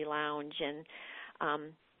employee lounge, and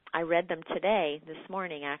I read them this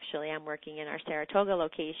morning actually. I'm working in our Saratoga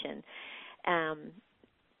location. And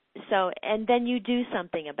then you do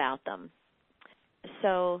something about them.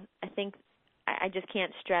 So I think I just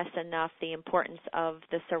can't stress enough the importance of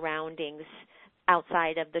the surroundings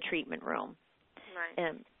outside of the treatment room.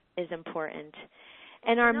 Is important.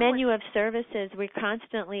 And our menu of services, we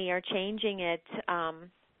constantly are changing it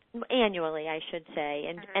annually, I should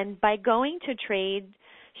say. And by going to trade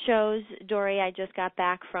shows, Dory. I just got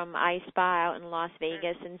back from iSpa out in Las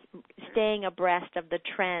Vegas and staying abreast of the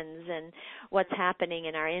trends and what's happening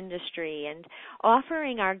in our industry and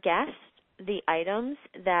offering our guests the items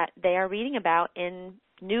that they are reading about in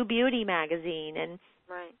New Beauty magazine. And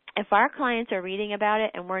right. If our clients are reading about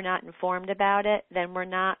it and we're not informed about it, then we're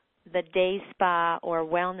not the day spa or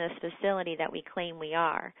wellness facility that we claim we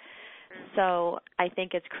are. So I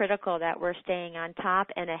think it's critical that we're staying on top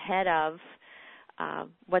and ahead of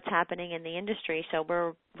what's happening in the industry, so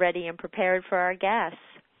we're ready and prepared for our guests.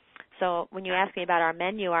 So when you ask me about our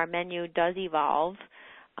menu does evolve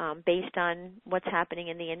based on what's happening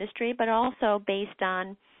in the industry, but also based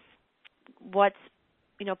on what's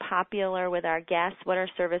popular with our guests, what are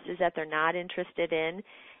services that they're not interested in.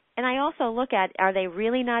 And I also look at, are they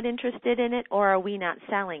really not interested in it, or are we not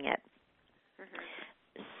selling it?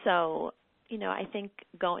 Mm-hmm. So, I think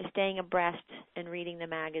staying abreast and reading the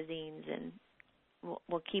magazines and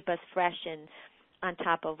will keep us fresh and on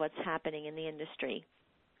top of what's happening in the industry.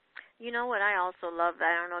 You know what I also love,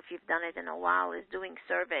 I don't know if you've done it in a while, is doing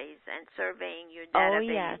surveys and surveying your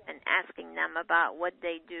database and asking them about what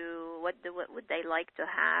they do, what would they like to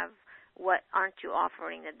have, what aren't you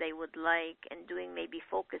offering that they would like, and doing maybe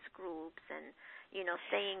focus groups and,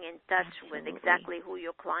 staying in touch with exactly who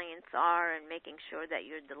your clients are and making sure that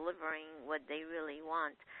you're delivering what they really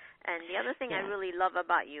want. And the other thing I really love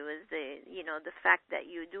about you is the fact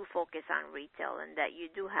that you do focus on retail and that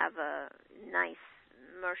you do have a nice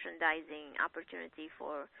merchandising opportunity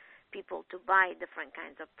for people to buy different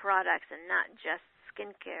kinds of products and not just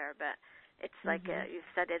skincare, but it's like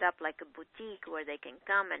you've set it up like a boutique where they can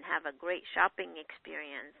come and have a great shopping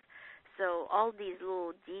experience. So all these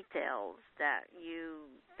little details that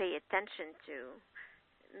you pay attention to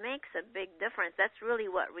makes a big difference. That's really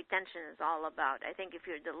what retention is all about. I think if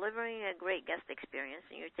you're delivering a great guest experience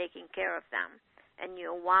and you're taking care of them and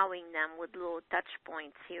you're wowing them with little touch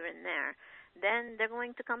points here and there, then they're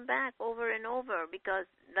going to come back over and over because,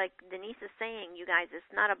 like Denise is saying, you guys,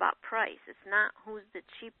 it's not about price. It's not who's the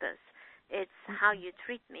cheapest. It's how you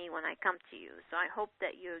treat me when I come to you. So I hope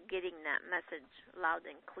that you're getting that message loud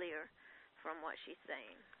and clear from what she's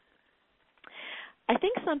saying. I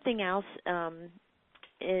think something else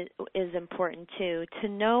is important, too, to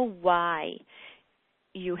know why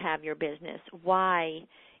you have your business, what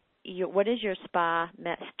is your spa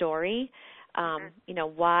story.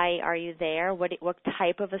 Why are you there? What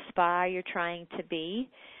type of a spa you're trying to be?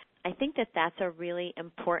 I think that's a really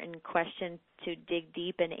important question to dig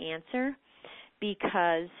deep and answer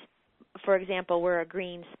because, for example, we're a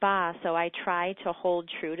green spa, so I try to hold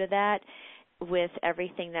true to that with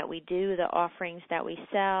everything that we do, the offerings that we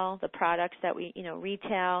sell, the products that we,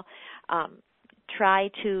 retail.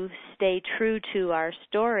 Try to stay true to our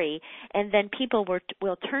story, and then people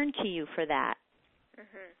will turn to you for that.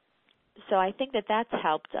 Mm-hmm. So I think that's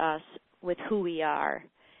helped us with who we are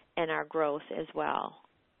and our growth as well.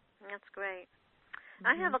 That's great. Mm-hmm.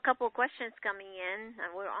 I have a couple of questions coming in,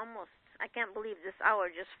 and I can't believe this hour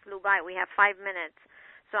just flew by. We have 5 minutes.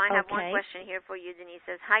 So I have one question here for you, Denise.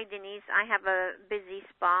 It says, hi, Denise. I have a busy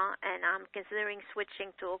spa, and I'm considering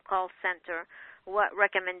switching to a call center. What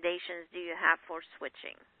recommendations do you have for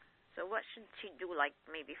switching? So what should she do, like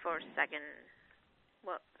maybe for a second?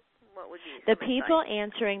 What would be the people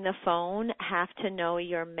answering the phone have to know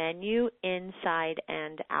your menu inside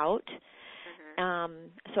and out.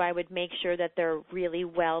 So I would make sure that they're really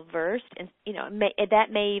well versed, and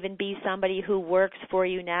that may even be somebody who works for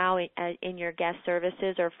you now in your guest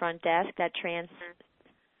services or front desk that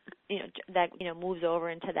moves over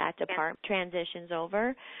into that department, transitions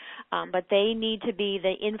over. But they need to be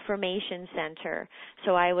the information center.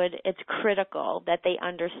 So it's critical that they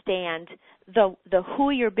understand the who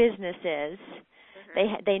your business is.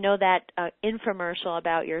 They know that infomercial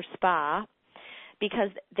about your spa, because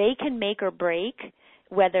they can make or break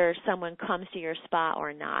whether someone comes to your spa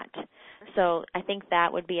or not. So I think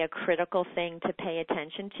that would be a critical thing to pay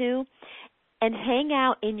attention to. And hang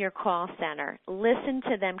out in your call center. Listen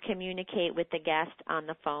to them communicate with the guest on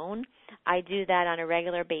the phone. I do that on a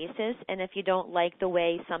regular basis. And if you don't like the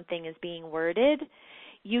way something is being worded,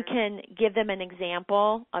 you can give them an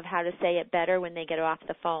example of how to say it better when they get off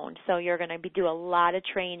the phone. So you're going to do a lot of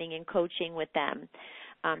training and coaching with them.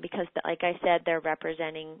 Because, like I said, they're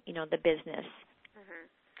representing, the business. Mm-hmm.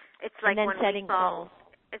 It's like when we call.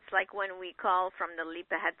 It's like when we call from the Leap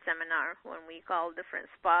Ahead seminar, when we call different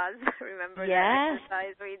spas. Remember that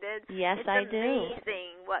exercise we did? Yes, I do. It's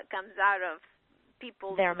amazing what comes out of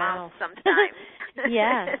people's their mouths sometimes.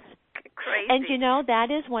 Yes. Crazy. And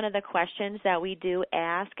that is one of the questions that we do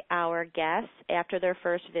ask our guests after their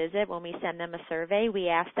first visit. When we send them a survey, we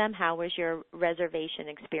ask them, how was your reservation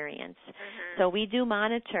experience? Mm-hmm. So we do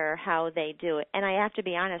monitor how they do it. And I have to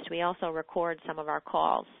be honest, we also record some of our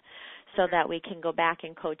calls so that we can go back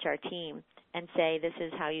and coach our team and say, this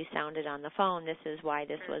is how you sounded on the phone, this is why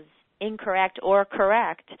this was incorrect or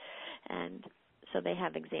correct. And so they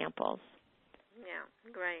have examples.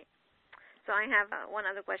 Yeah, great. So I have one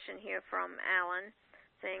other question here from Alan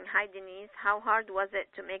saying, hi, Denise. How hard was it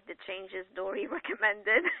to make the changes Dory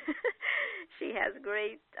recommended? She has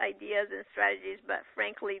great ideas and strategies, but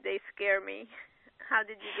frankly, they scare me. How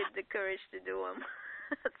did you get the courage to do them?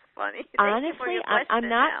 That's funny. Honestly,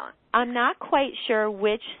 I'm not quite sure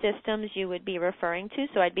which systems you would be referring to,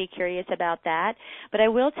 so I'd be curious about that. But I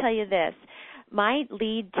will tell you this. My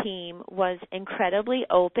lead team was incredibly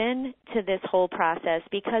open to this whole process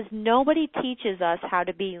because nobody teaches us how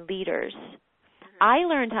to be leaders. I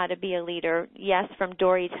learned how to be a leader, yes, from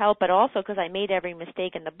Dory's help, but also because I made every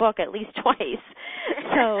mistake in the book at least twice.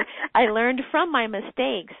 So I learned from my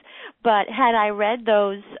mistakes. But had I read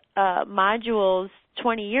those modules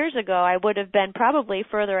 20 years ago, I would have been probably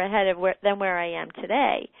further ahead of than where I am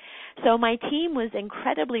today. So my team was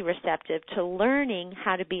incredibly receptive to learning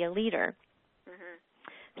how to be a leader.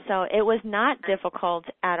 So it was not difficult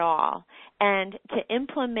at all. And to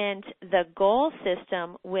implement the goal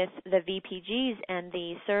system with the VPGs and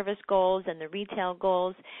the service goals and the retail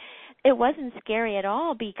goals, it wasn't scary at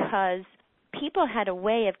all because people had a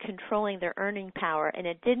way of controlling their earning power, and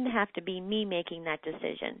it didn't have to be me making that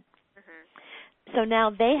decision. So now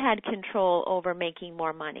they had control over making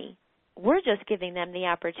more money. We're just giving them the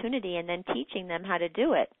opportunity and then teaching them how to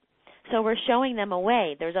do it. So we're showing them a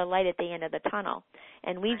way. There's a light at the end of the tunnel.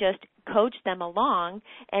 And we just coach them along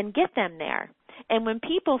and get them there. And when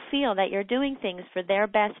people feel that you're doing things for their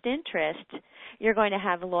best interest, you're going to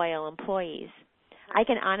have loyal employees. I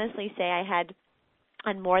can honestly say I had,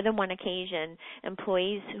 on more than one occasion,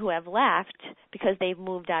 employees who have left because they've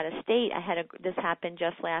moved out of state. This happened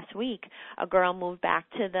just last week. A girl moved back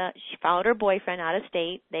she followed her boyfriend out of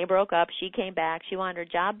state. They broke up. She came back. She wanted her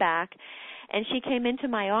job back. And she came into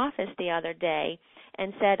my office the other day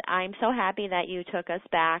and said, I'm so happy that you took us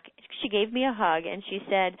back. She gave me a hug, and she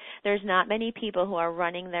said, there's not many people who are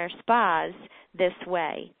running their spas this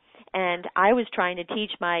way. And I was trying to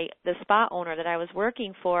teach the spa owner that I was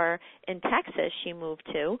working for in Texas, she moved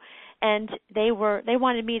to, and they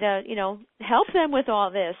wanted me to, help them with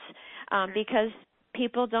all this because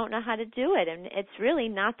people don't know how to do it, and it's really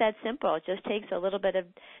not that simple. It just takes a little bit of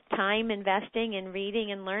time investing and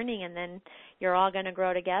reading and learning, and then you're all going to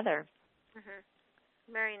grow together.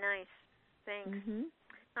 Very nice. Thanks.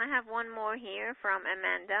 I have one more here from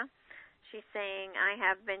Amanda. She's saying, I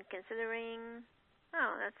have been considering...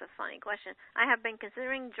 Oh, that's a funny question. I have been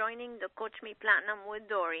considering joining the Coach Me Platinum with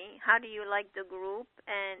Dory. How do you like the group,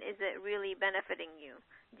 and is it really benefiting you?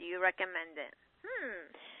 Do you recommend it?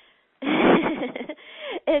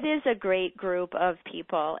 It is a great group of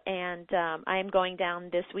people, and I'm going down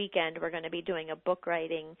this weekend. We're going to be doing a book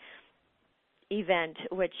writing event,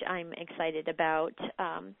 which I'm excited about.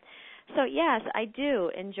 So, yes, I do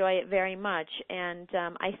enjoy it very much, and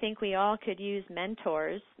I think we all could use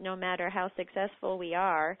mentors, no matter how successful we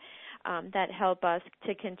are, that help us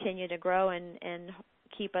to continue to grow and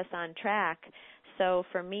keep us on track. So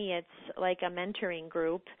for me, it's like a mentoring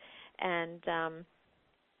group, and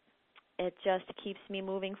it just keeps me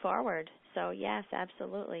moving forward. So, yes,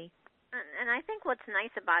 absolutely. And I think what's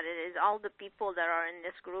nice about it is all the people that are in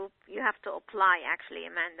this group, you have to apply, actually,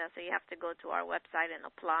 Amanda. So you have to go to our website and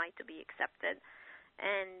apply to be accepted.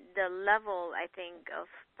 And the level, I think,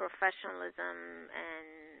 of professionalism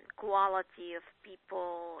and quality of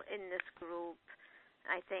people in this group,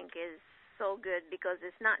 I think, is so good because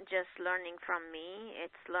it's not just learning from me,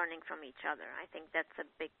 it's learning from each other. I think that's a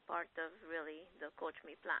big part of really the Coach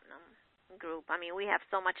Me Platinum group. I mean, we have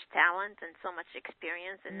so much talent and so much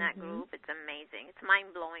experience in that group. It's amazing. It's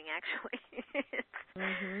mind-blowing, actually.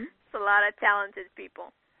 It's a lot of talented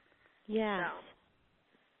people. Yeah.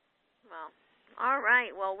 So, well, all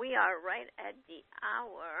right. Well, we are right at the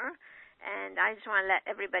hour, and I just want to let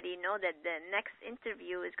everybody know that the next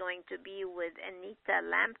interview is going to be with Anita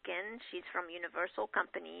Lampkin. She's from Universal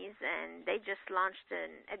Companies, and they just launched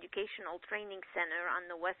an educational training center on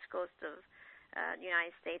the west coast of the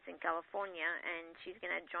United States in California, and she's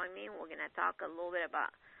going to join me, and we're going to talk a little bit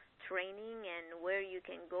about training and where you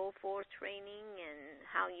can go for training and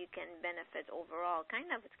how you can benefit overall. Kind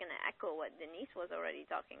of it's going to echo what Denise was already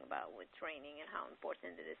talking about with training and how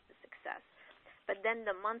important it is to success. But then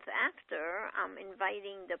the month after, I'm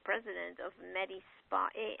inviting the president of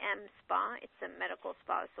MediSpa, AM Spa. It's a medical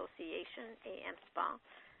spa association, AM Spa.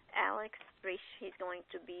 Alex Frisch, he's going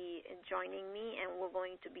to be joining me, and we're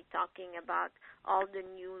going to be talking about all the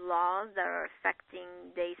new laws that are affecting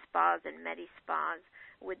day spas and MediSpas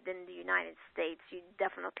within the United States. You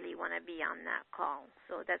definitely want to be on that call.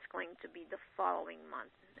 So that's going to be the following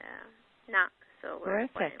month.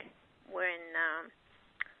 Terrific. We're in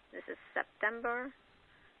this is September.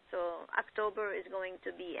 So October is going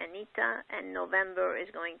to be Anita, and November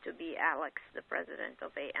is going to be Alex, the president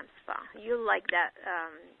of AM Spa. You'll like that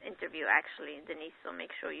interview, actually, Denise. So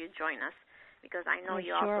make sure you join us, because I know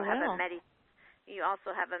you also have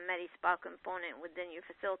a MediSpa component within your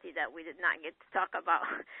facility that we did not get to talk about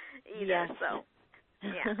either. Yes. So.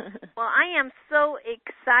 Yeah. Well, I am so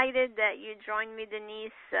excited that you joined me,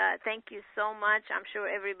 Denise. Thank you so much. I'm sure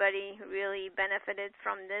everybody really benefited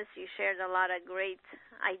from this. You shared a lot of great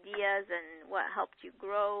ideas and what helped you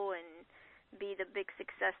grow and be the big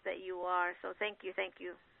success that you are. So thank you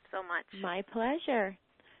so much. My pleasure.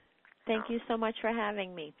 Thank you so much for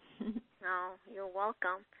having me. Oh, you're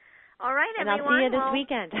welcome. All right, and everyone. I'll see you this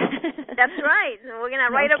weekend. That's right. We're going to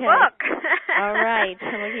write a book. All right.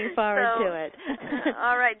 I'm looking forward to it.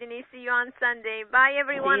 All right, Denise. See you on Sunday. Bye,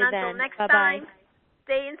 everyone. See you Until then. next Bye-bye. time.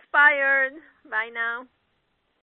 Stay inspired. Bye now.